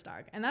a service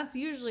dog. And that's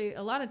usually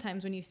a lot of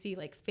times when you see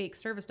like fake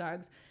service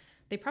dogs,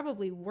 they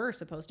probably were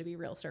supposed to be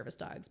real service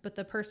dogs. But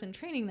the person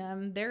training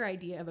them, their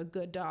idea of a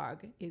good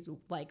dog is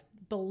like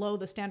below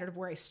the standard of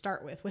where I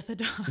start with a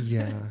dog.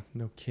 Yeah,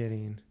 no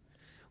kidding.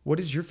 What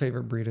is your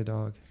favorite breed of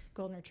dog?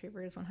 Golden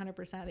Retriever is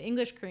 100%. The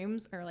English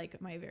Creams are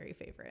like my very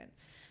favorite.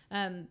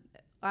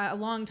 A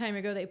long time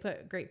ago, they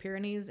put Great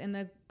Pyrenees in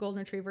the Golden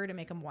Retriever to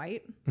make them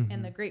white. Mm-hmm.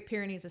 And the Great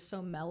Pyrenees is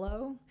so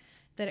mellow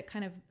that it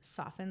kind of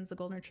softens the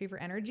Golden Retriever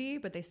energy,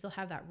 but they still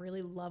have that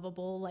really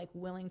lovable, like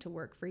willing to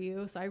work for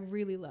you. So I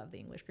really love the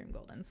English Cream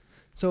Goldens.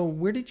 So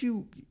where did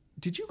you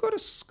go to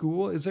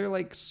school? Is there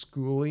like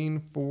schooling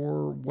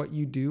for what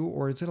you do?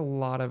 Or is it a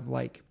lot of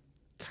like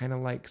kind of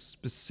like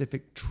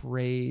specific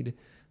trade?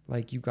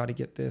 Like you got to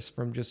get this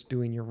from just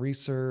doing your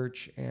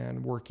research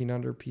and working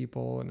under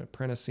people and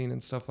apprenticing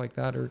and stuff like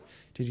that? Or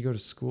did you go to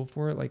school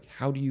for it? Like,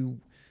 how do you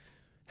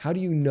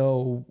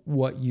know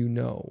what you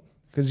know?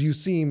 Because you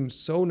seem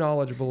so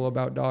knowledgeable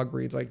about dog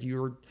breeds. Like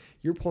you're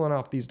pulling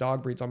off these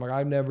dog breeds. I'm like,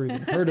 I've never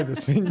even heard of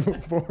this thing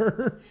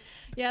before.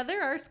 Yeah,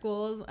 there are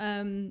schools.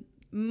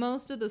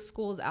 Most of the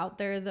schools out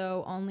there,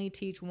 though, only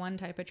teach one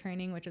type of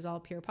training, which is all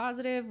pure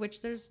positive,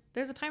 which there's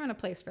a time and a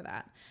place for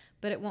that,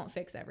 but it won't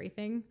fix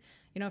everything.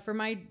 You know, for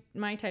my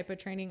type of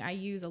training, I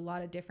use a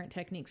lot of different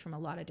techniques from a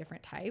lot of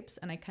different types,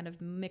 and I kind of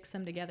mix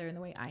them together in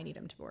the way I need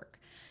them to work.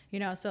 You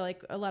know, so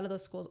like a lot of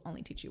those schools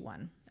only teach you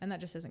one, and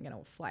that just isn't going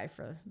to fly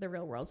for the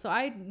real world. So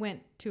I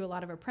went to a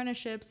lot of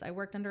apprenticeships. I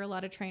worked under a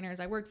lot of trainers.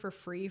 I worked for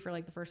free for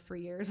like the first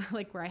 3 years,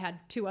 like where I had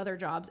 2 other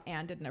jobs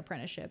and did an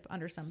apprenticeship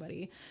under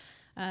somebody.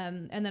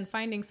 And then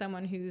finding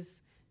someone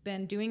who's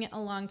been doing it a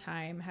long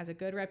time, has a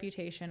good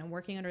reputation, and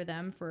working under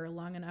them for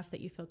long enough that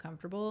you feel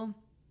comfortable.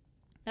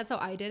 That's how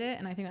I did it,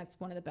 and I think that's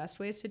one of the best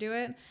ways to do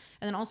it. And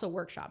then also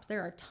workshops.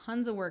 There are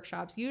tons of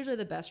workshops. Usually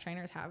the best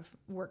trainers have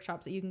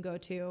workshops that you can go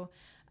to.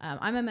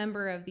 I'm a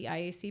member of the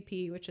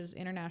IACP, which is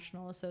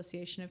International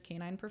Association of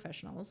Canine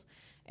Professionals,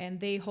 and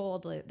they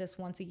hold this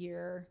once a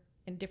year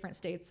in different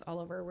states all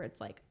over, where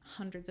it's like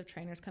hundreds of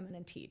trainers come in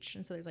and teach.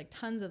 And so there's like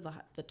tons of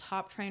the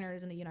top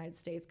trainers in the United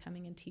States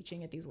coming and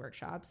teaching at these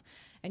workshops.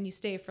 And you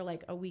stay for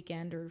like a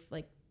weekend or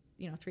like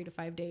 3 to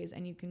 5 days,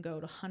 and you can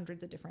go to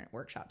hundreds of different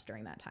workshops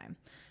during that time.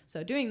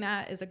 So doing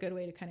that is a good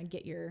way to kind of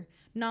get your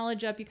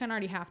knowledge up. You kind of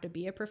already have to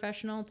be a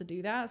professional to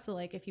do that. So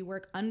like if you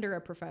work under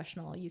a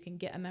professional, you can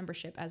get a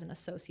membership as an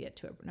associate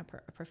to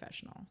a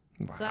professional.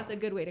 Wow. So that's a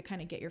good way to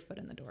kind of get your foot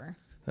in the door.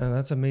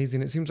 That's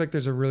amazing. It seems like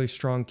there's a really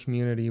strong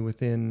community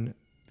within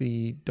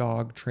the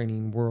dog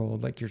training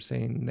world. Like you're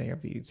saying, they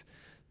have these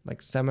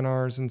like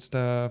seminars and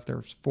stuff.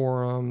 There's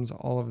forums,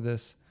 all of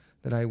this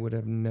that I would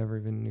have never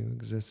even knew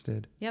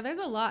existed. Yeah, there's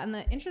a lot. And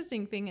the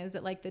interesting thing is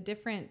that like the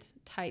different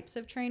types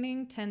of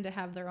training tend to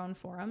have their own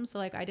forums. So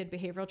like I did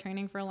behavioral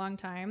training for a long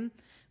time,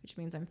 which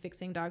means I'm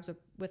fixing dogs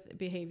with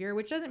behavior,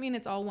 which doesn't mean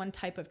it's all one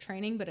type of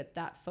training, but it's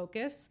that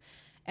focus.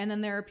 And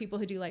then there are people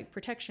who do like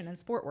protection and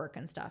sport work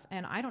and stuff.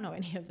 And I don't know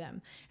any of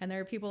them. And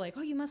there are people like,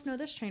 oh, you must know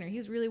this trainer.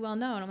 He's really well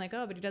known. I'm like,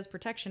 oh, but he does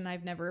protection.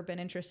 I've never been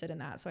interested in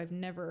that. So I've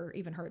never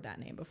even heard that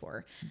name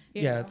before.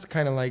 You know? It's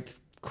kind of like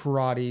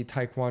karate,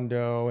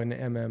 taekwondo, and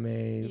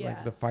MMA,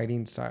 like the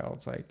fighting style.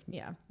 It's like,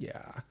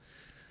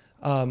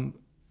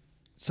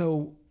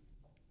 so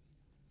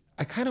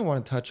I kind of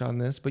want to touch on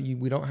this, but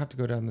we don't have to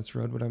go down this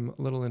road, but I'm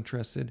a little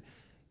interested.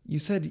 You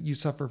said you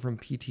suffer from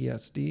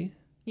PTSD.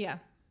 Yeah.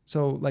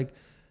 So like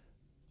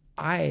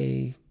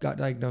I got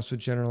diagnosed with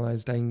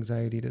generalized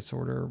anxiety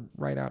disorder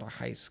right out of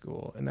high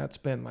school. And that's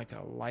been like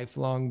a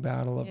lifelong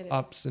battle of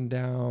ups and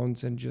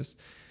downs and just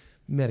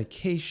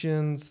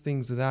medications,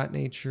 things of that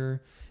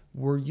nature.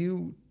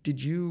 When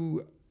did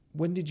you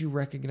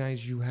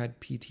recognize you had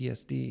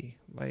PTSD?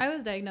 Like, I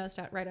was diagnosed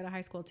right out of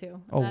high school too.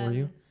 Oh, were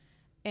you?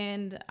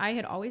 And I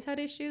had always had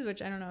issues, which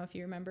I don't know if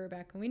you remember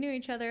back when we knew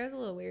each other. It was a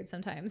little weird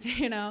sometimes,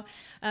 you know?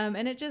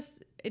 And it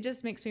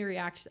just makes me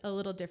react a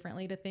little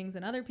differently to things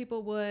than other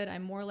people would.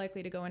 I'm more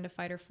likely to go into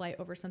fight or flight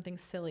over something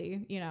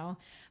silly, you know?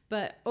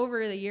 But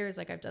over the years,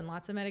 like I've done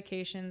lots of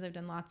medications, I've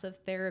done lots of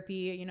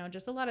therapy, you know,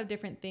 just a lot of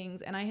different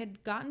things. And I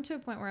had gotten to a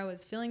point where I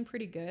was feeling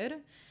pretty good,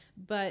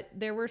 but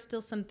there were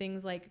still some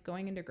things like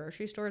going into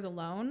grocery stores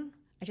alone.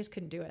 I just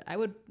couldn't do it. I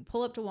would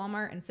pull up to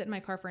Walmart and sit in my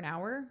car for an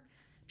hour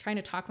trying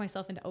to talk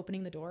myself into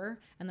opening the door,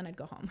 and then I'd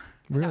go home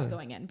without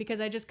going in because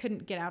I just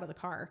couldn't get out of the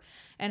car.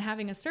 And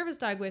having a service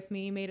dog with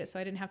me made it so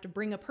I didn't have to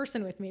bring a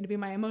person with me to be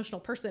my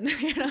emotional person,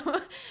 you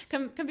know,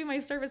 come be my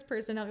service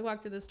person, help me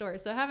walk through the store.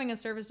 So having a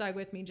service dog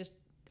with me just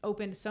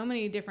opened so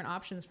many different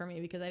options for me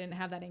because I didn't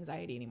have that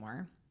anxiety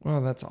anymore.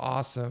 Well, that's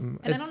awesome.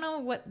 And I don't know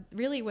what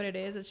it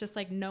is. It's just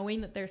like knowing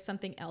that there's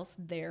something else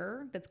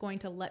there that's going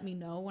to let me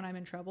know when I'm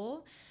in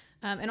trouble.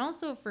 And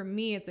also for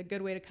me, it's a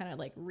good way to kind of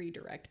like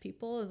redirect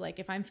people is like,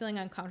 if I'm feeling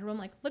uncomfortable, I'm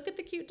like, look at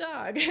the cute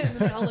dog. And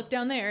then I'll look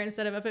down there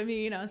instead of up at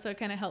me, you know, so it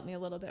kind of helped me a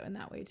little bit in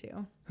that way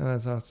too. Oh,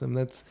 that's awesome.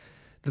 That's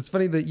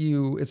funny that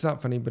it's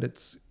not funny, but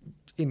it's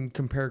in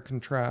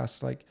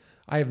contrast. Like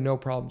I have no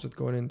problems with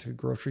going into a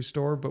grocery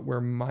store, but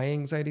where my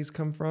anxieties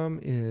come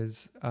from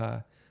is,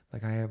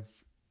 like I have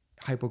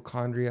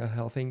hypochondria,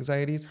 health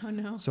anxieties. Oh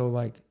no. So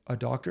like a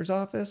doctor's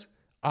office,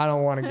 I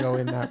don't want to go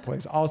in that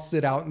place. I'll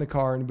sit out in the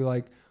car and be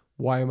like,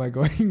 why am I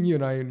going? You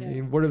know what I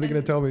mean? What are they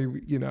going to tell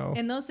me? You know,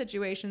 in those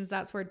situations,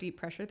 that's where deep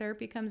pressure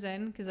therapy comes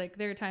in. Cause like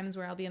there are times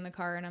where I'll be in the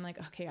car and I'm like,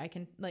 okay, I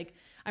can like,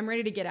 I'm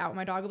ready to get out.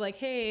 My dog will be like,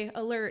 hey,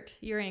 alert,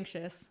 you're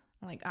anxious.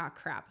 I'm like, ah,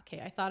 crap. Okay.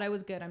 I thought I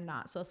was good. I'm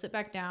not. So I'll sit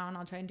back down.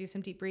 I'll try and do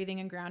some deep breathing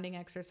and grounding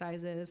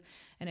exercises.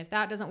 And if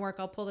that doesn't work,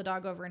 I'll pull the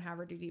dog over and have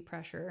her do deep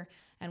pressure.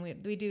 And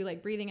we do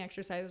like breathing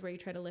exercises where you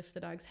try to lift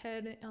the dog's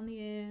head on the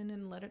in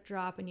and let it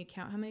drop. And you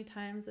count how many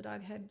times the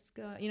dog heads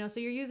go, you know,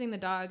 so you're using the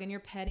dog and you're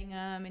petting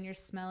them and you're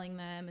smelling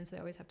them. And so they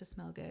always have to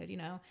smell good, you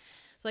know?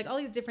 So like all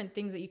these different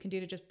things that you can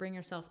do to just bring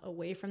yourself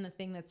away from the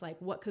thing that's like,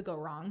 what could go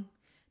wrong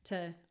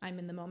to I'm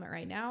in the moment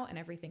right now and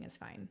everything is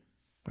fine.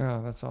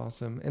 Oh, that's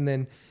awesome. And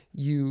then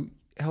you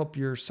help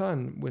your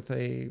son with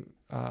a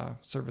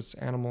service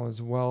animal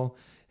as well.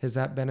 Has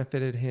that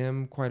benefited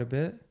him quite a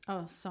bit?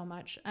 Oh, so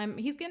much.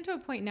 He's getting to a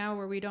point now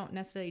where we don't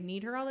necessarily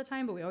need her all the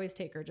time, but we always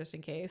take her just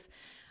in case.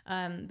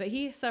 But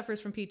he suffers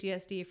from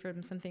PTSD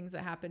from some things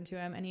that happened to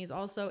him. And he's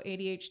also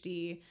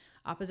ADHD,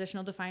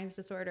 oppositional defiance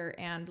disorder,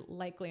 and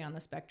likely on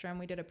the spectrum.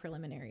 We did a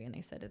preliminary and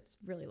they said it's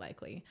really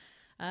likely.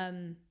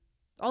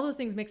 All those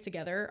things mixed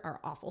together are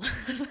awful.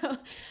 So,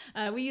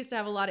 we used to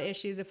have a lot of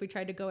issues if we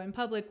tried to go in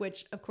public,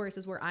 which of course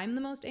is where I'm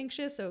the most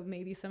anxious. So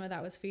maybe some of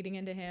that was feeding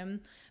into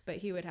him, but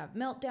he would have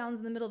meltdowns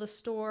in the middle of the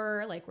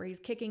store, like where he's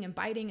kicking and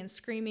biting and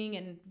screaming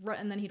and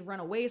then he'd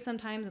run away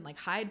sometimes and like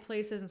hide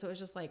places. And so it was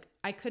just like,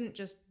 I couldn't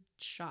just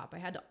shop. I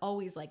had to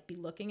always like be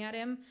looking at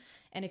him.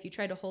 And if you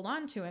tried to hold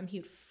on to him,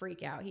 he'd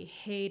freak out. He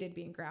hated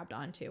being grabbed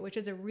onto, which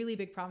is a really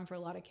big problem for a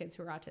lot of kids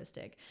who are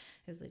autistic,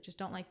 is they just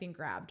don't like being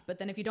grabbed. But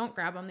then if you don't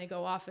grab them, they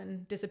go off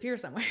and disappear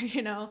somewhere,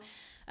 you know?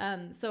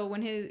 So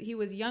when he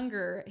was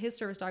younger, his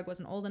service dog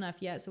wasn't old enough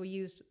yet. So we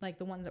used like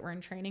the ones that were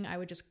in training. I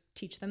would just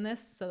teach them this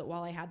so that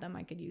while I had them,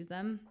 I could use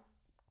them.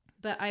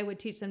 But I would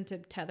teach them to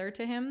tether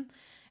to him.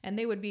 And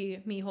they would be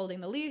me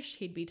holding the leash.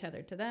 He'd be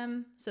tethered to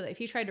them. So that if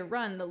he tried to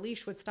run, the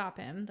leash would stop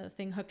him, the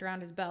thing hooked around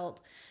his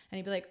belt. And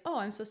he'd be like, oh,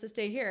 I'm supposed to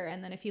stay here.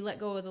 And then if he let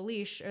go of the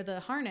leash or the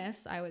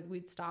harness,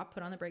 we'd stop,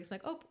 put on the brakes,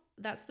 like, oh,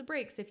 that's the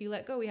brakes. If you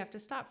let go, we have to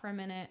stop for a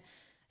minute.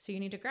 So you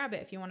need to grab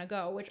it if you want to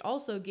go, which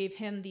also gave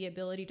him the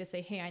ability to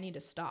say, hey, I need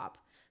to stop.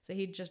 So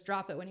he'd just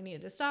drop it when he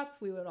needed to stop.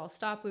 We would all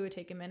stop. We would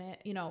take a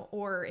minute, you know,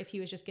 or if he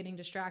was just getting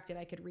distracted,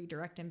 I could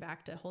redirect him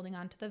back to holding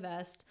on to the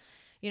vest.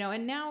 You know,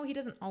 and now he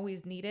doesn't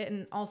always need it.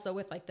 And also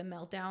with like the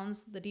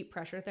meltdowns, the deep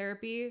pressure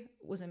therapy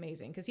was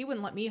amazing because he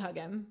wouldn't let me hug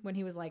him when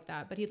he was like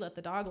that, but he'd let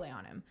the dog lay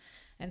on him.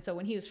 And so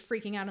when he was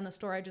freaking out in the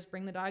store, I'd just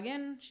bring the dog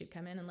in, she'd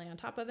come in and lay on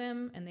top of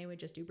him, and they would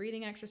just do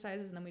breathing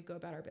exercises, and then we'd go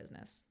about our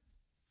business.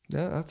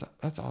 Yeah,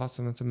 that's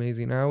awesome. That's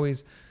amazing. I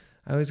always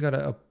got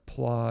to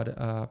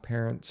applaud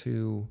parents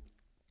who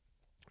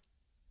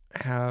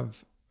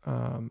have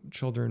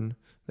children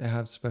that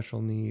have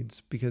special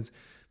needs, because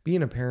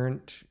being a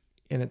parent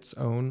in its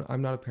own,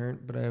 I'm not a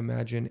parent, but I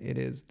imagine it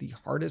is the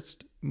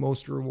hardest,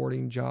 most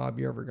rewarding job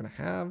you're ever going to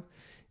have.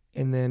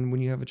 And then when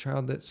you have a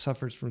child that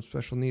suffers from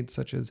special needs,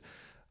 such as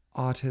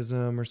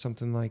autism or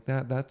something like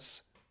that,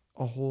 that's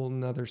a whole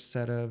nother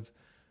set of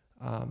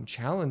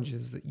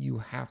challenges that you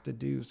have to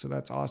do. So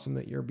that's awesome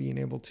that you're being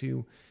able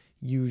to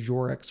use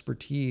your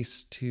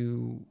expertise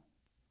to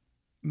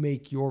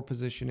make your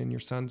position and your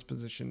son's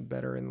position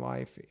better in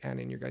life and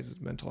in your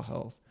guys' mental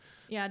health.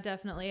 Yeah,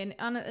 definitely.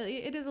 And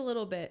it is a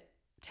little bit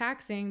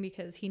taxing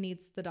because he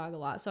needs the dog a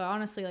lot. So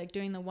honestly, like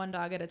doing the one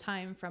dog at a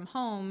time from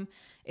home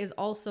is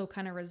also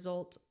kind of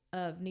result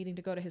of needing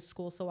to go to his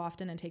school so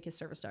often and take his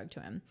service dog to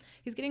him.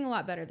 He's getting a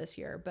lot better this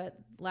year, but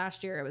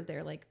last year it was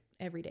there like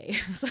every day.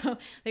 So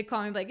they'd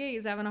call me like, hey,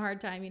 he's having a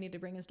hard time. You need to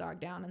bring his dog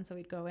down. And so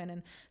we'd go in,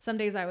 and some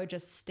days I would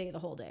just stay the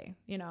whole day,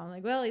 you know,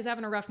 like, well, he's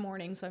having a rough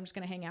morning, so I'm just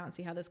going to hang out and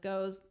see how this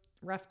goes.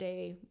 Rough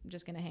day, I'm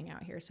just going to hang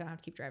out here, so I don't have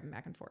to keep driving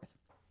back and forth.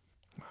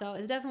 So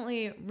it's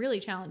definitely really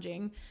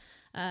challenging.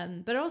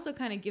 But it also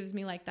kind of gives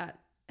me like that,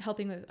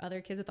 helping with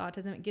other kids with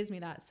autism, it gives me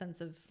that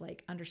sense of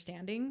like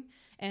understanding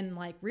and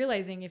like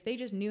realizing if they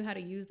just knew how to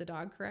use the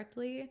dog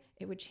correctly,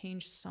 it would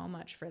change so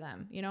much for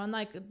them, you know. And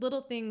like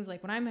little things,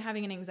 like when I'm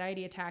having an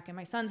anxiety attack and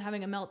my son's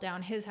having a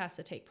meltdown, his has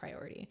to take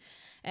priority.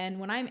 And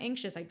when I'm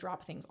anxious, I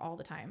drop things all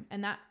the time,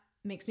 and that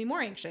makes me more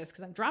anxious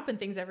because I'm dropping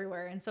things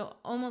everywhere. And so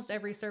almost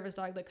every service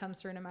dog that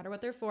comes through, no matter what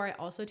they're for, I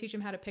also teach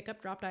them how to pick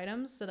up dropped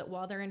items so that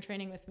while they're in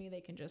training with me,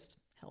 they can just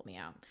help me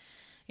out,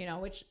 you know,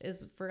 which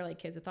is for like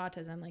kids with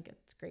autism. Like,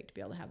 it's great to be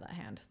able to have that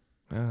hand.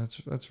 Yeah,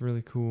 that's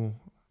really cool.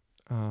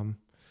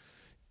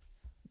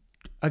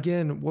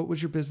 Again, what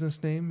was your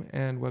business name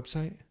and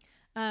website?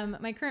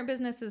 My current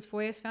business is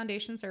Foias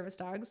Foundation Service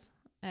Dogs.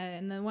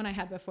 And the one I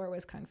had before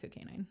was Kung Fu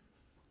Canine.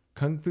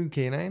 Kung Fu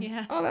Canine?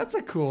 Yeah. Oh, that's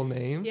a cool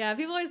name. Yeah,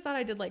 people always thought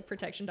I did like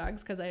protection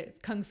dogs because it's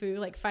Kung Fu,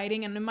 like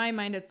fighting. And in my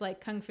mind, it's like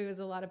Kung Fu is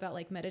a lot about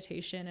like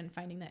meditation and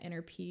finding that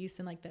inner peace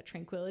and like that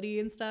tranquility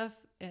and stuff.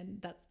 And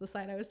that's the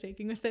side I was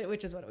taking with it,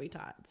 which is what we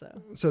taught.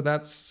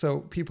 So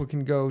people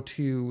can go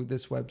to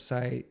this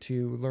website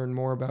to learn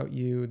more about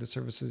you, the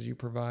services you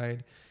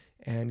provide,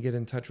 and get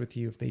in touch with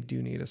you if they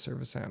do need a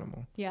service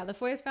animal. Yeah, the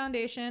Foias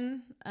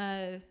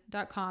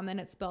Foundation.com, and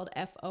it's spelled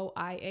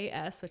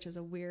Foias, which is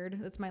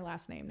that's my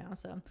last name now.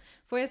 So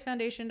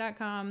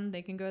foiasfoundation.com,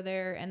 they can go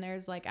there, and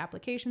there's like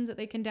applications that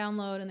they can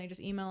download, and they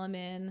just email them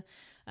in.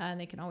 And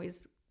they can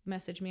always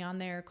message me on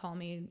there, call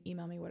me,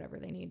 email me, whatever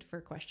they need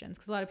for questions.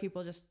 Because a lot of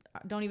people just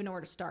don't even know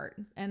where to start.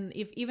 And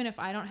even if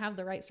I don't have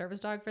the right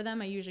service dog for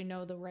them, I usually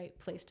know the right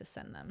place to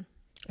send them.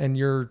 And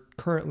you're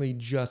currently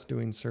just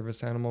doing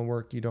service animal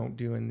work. You don't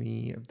do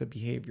any of the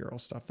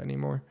behavioral stuff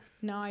anymore.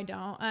 No, I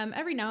don't.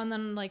 Every now and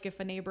then, like if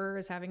a neighbor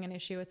is having an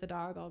issue with the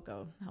dog, I'll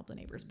go help the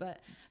neighbors. But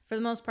for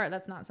the most part,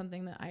 that's not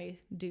something that I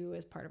do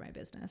as part of my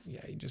business.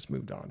 Yeah, you just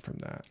moved on from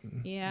that.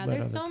 Yeah,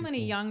 there's so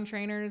many young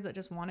trainers that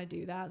just want to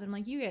do that. I'm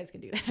like, you guys can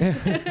do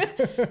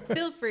that.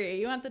 Feel free.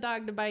 You want the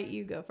dog to bite,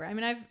 you go for it. I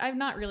mean, I've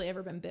not really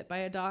ever been bit by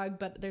a dog,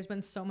 but there's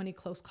been so many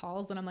close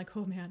calls that I'm like,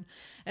 oh man.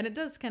 And it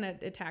does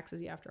it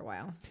taxes you after a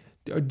while.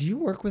 Do you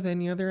work with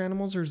any other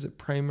animals, or is it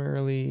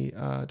primarily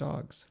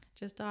dogs?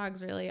 Just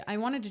dogs, really. I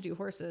wanted to do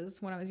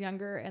horses when I was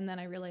younger, and then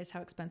I realized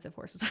how expensive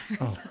horses are.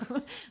 Oh. So I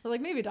was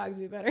like, maybe dogs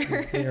would be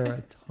better. They are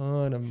a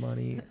ton of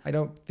money. I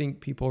don't think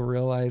people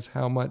realize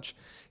how much,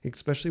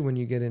 especially when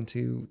you get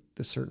into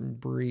the certain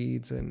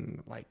breeds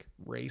and like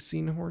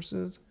racing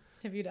horses.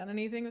 Have you done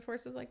anything with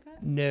horses like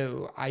that?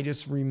 No, I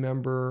just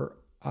remember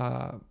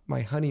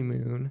my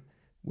honeymoon.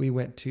 We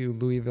went to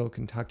Louisville,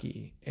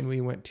 Kentucky, and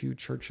we went to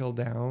Churchill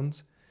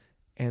Downs,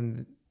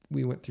 and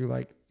we went through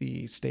like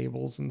the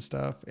stables and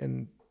stuff,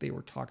 and they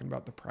were talking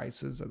about the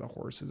prices of the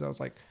horses. I was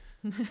like,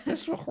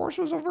 this horse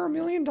was over $1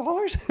 million.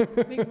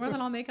 Make more than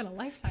I'll make in a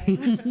lifetime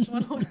with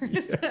one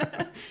horse.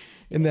 Yeah.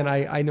 And then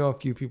I know a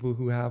few people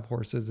who have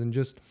horses, and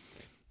just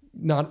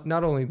not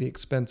only the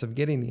expense of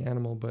getting the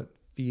animal, but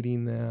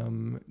feeding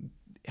them,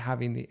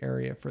 having the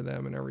area for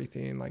them and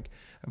everything. Like,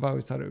 I've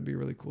always thought it would be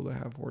really cool to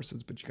have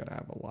horses, but you got to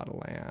have a lot of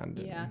land.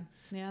 Yeah.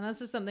 Yeah. And that's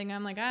just something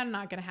I'm like, I'm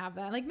not going to have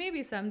that. Like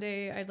maybe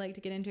someday I'd like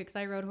to get into it, because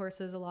I rode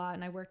horses a lot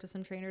and I worked with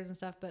some trainers and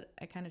stuff, but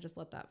I kind of just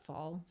let that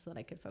fall so that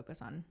I could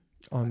focus on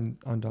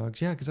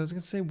dogs. Yeah. Cause I was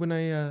going to say, when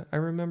I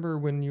remember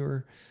when you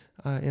were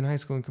in high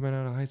school and coming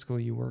out of high school,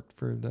 you worked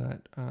for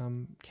that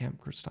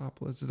Camp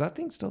Christopolis. Is that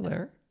thing still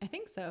there? I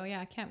think so.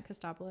 Yeah. Camp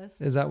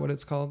Christopolis. Is that what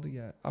it's called?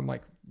 Yeah. I'm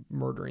like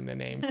murdering the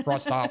name.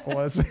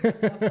 Christopolis.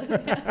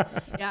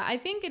 Yeah, I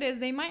think it is.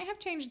 They might have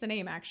changed the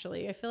name,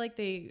 actually. I feel like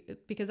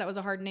because that was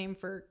a hard name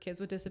for kids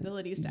with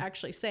disabilities to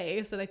actually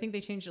say. So I think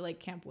they changed it like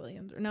Camp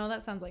Williams. No,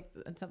 that sounds like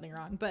something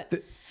wrong,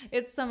 but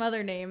it's some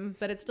other name,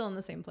 but it's still in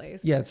the same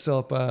place. Yeah. It's still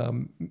up,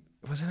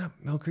 was it up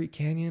Mill Creek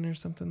Canyon or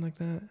something like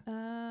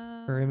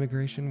that? Or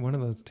Immigration? One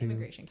of those two.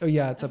 Immigration. Oh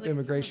yeah. It's up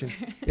Immigration.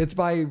 It's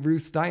by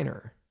Ruth's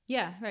Diner.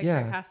 Yeah, right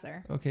past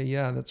there. Okay,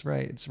 yeah, that's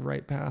right. It's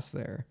right past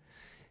there.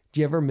 Do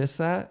you ever miss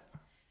that?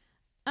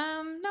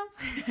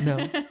 No.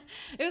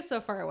 It was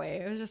so far away.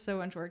 It was just so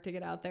much work to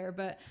get out there.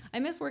 But I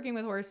miss working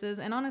with horses.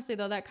 And honestly,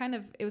 though,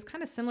 it was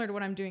kind of similar to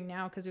what I'm doing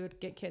now, because we would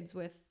get kids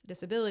with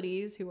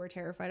disabilities who were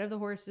terrified of the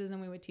horses,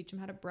 and we would teach them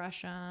how to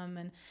brush them.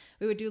 And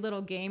we would do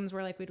little games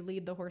where like we'd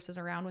lead the horses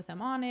around with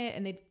them on it,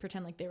 and they'd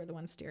pretend like they were the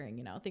ones steering,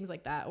 you know, things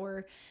like that.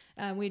 Or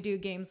we do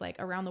games like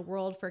around the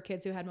world for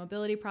kids who had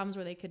mobility problems,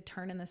 where they could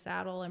turn in the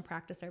saddle and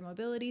practice their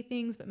mobility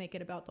things, but make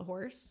it about the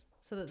horse,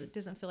 so that it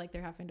doesn't feel like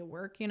they're having to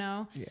work, you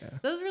know? Yeah.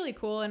 That was really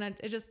cool. And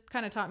it just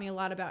kind of taught me a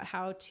lot about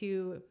how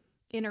to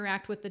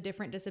interact with the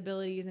different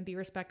disabilities and be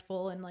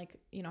respectful, and like,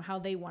 you know, how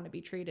they want to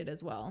be treated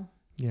as well.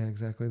 Yeah,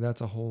 exactly.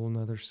 That's a whole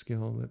nother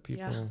skill that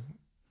people,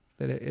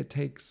 that it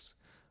takes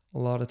a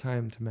lot of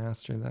time to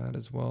master that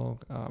as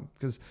well.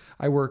 Because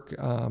I work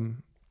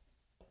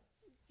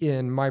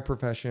in my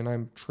profession,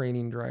 I'm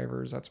training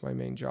drivers. That's my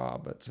main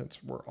job. But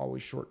since we're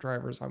always short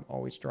drivers, I'm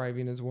always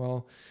driving as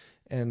well.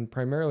 And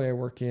primarily I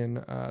work in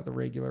the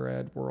regular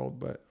ed world,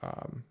 but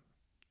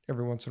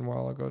every once in a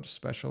while I'll go to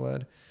special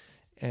ed.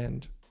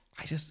 And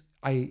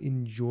I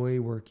enjoy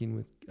working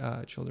with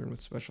children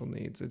with special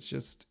needs.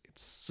 It's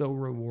so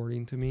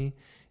rewarding to me.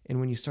 And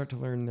when you start to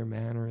learn their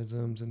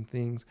mannerisms and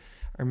things,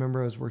 I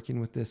remember I was working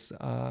with this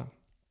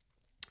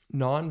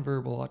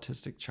nonverbal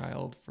autistic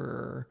child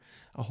for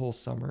a whole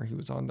summer. He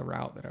was on the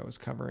route that I was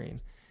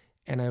covering,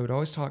 and I would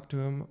always talk to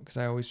him because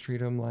I always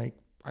treat him like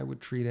I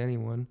would treat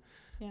anyone.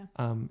 Yeah.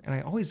 And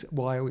I always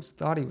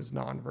thought he was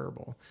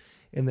nonverbal.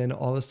 And then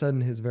all of a sudden,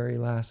 his very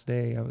last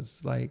day, I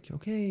was like,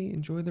 okay,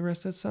 enjoy the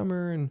rest of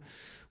summer and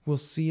we'll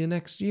see you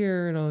next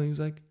year. And he was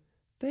like,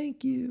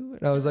 thank you.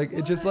 And I was like,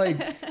 it just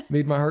like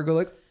made my heart go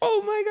like,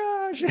 oh my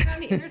gosh. You're on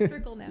the inner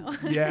circle now.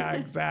 Yeah,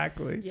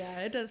 exactly. Yeah,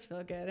 it does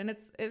feel good. And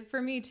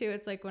for me too,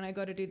 it's like when I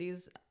go to do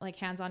these like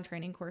hands-on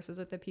training courses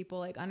with the people,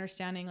 like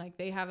understanding like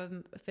they have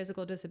a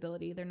physical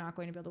disability, they're not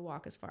going to be able to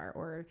walk as far,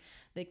 or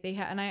like they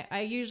have, and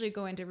I usually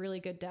go into really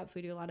good depth.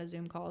 We do a lot of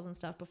Zoom calls and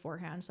stuff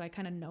beforehand. So I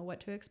kind of know what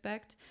to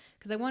expect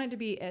because I want it to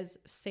be as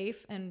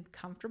safe and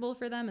comfortable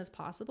for them as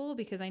possible,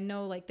 because I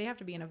know like they have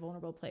to be in a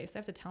vulnerable place. They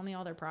have to tell me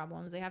all their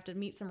problems. They have to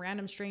meet some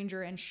random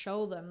stranger and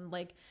show them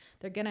like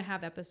they're going to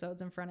have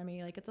episodes in front of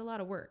me. Like it's a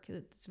lot of work.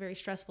 It's very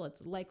stressful.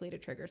 It's likely to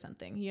trigger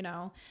something, you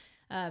know?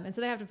 And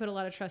so they have to put a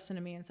lot of trust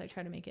into me. And so I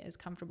try to make it as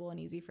comfortable and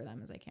easy for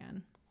them as I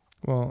can.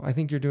 Well, I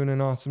think you're doing an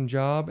awesome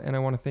job. And I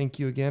want to thank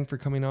you again for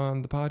coming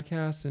on the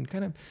podcast and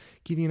kind of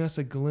giving us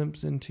a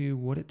glimpse into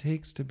what it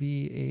takes to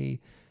be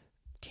a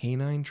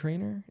canine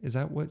trainer. Is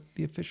that what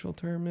the official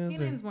term is?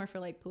 Canine's more for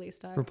like police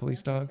dogs. For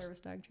police dogs?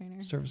 Service dog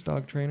trainer. Service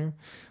dog trainer.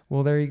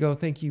 Well, there you go.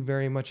 Thank you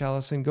very much,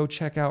 Allison. Go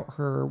check out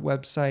her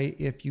website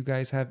if you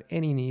guys have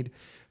any need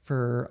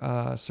for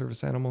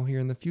service animal here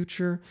in the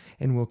future.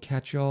 And we'll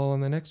catch you all on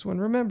the next one.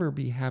 Remember,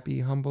 be happy,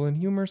 humble, and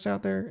humorous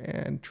out there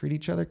and treat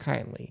each other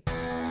kindly.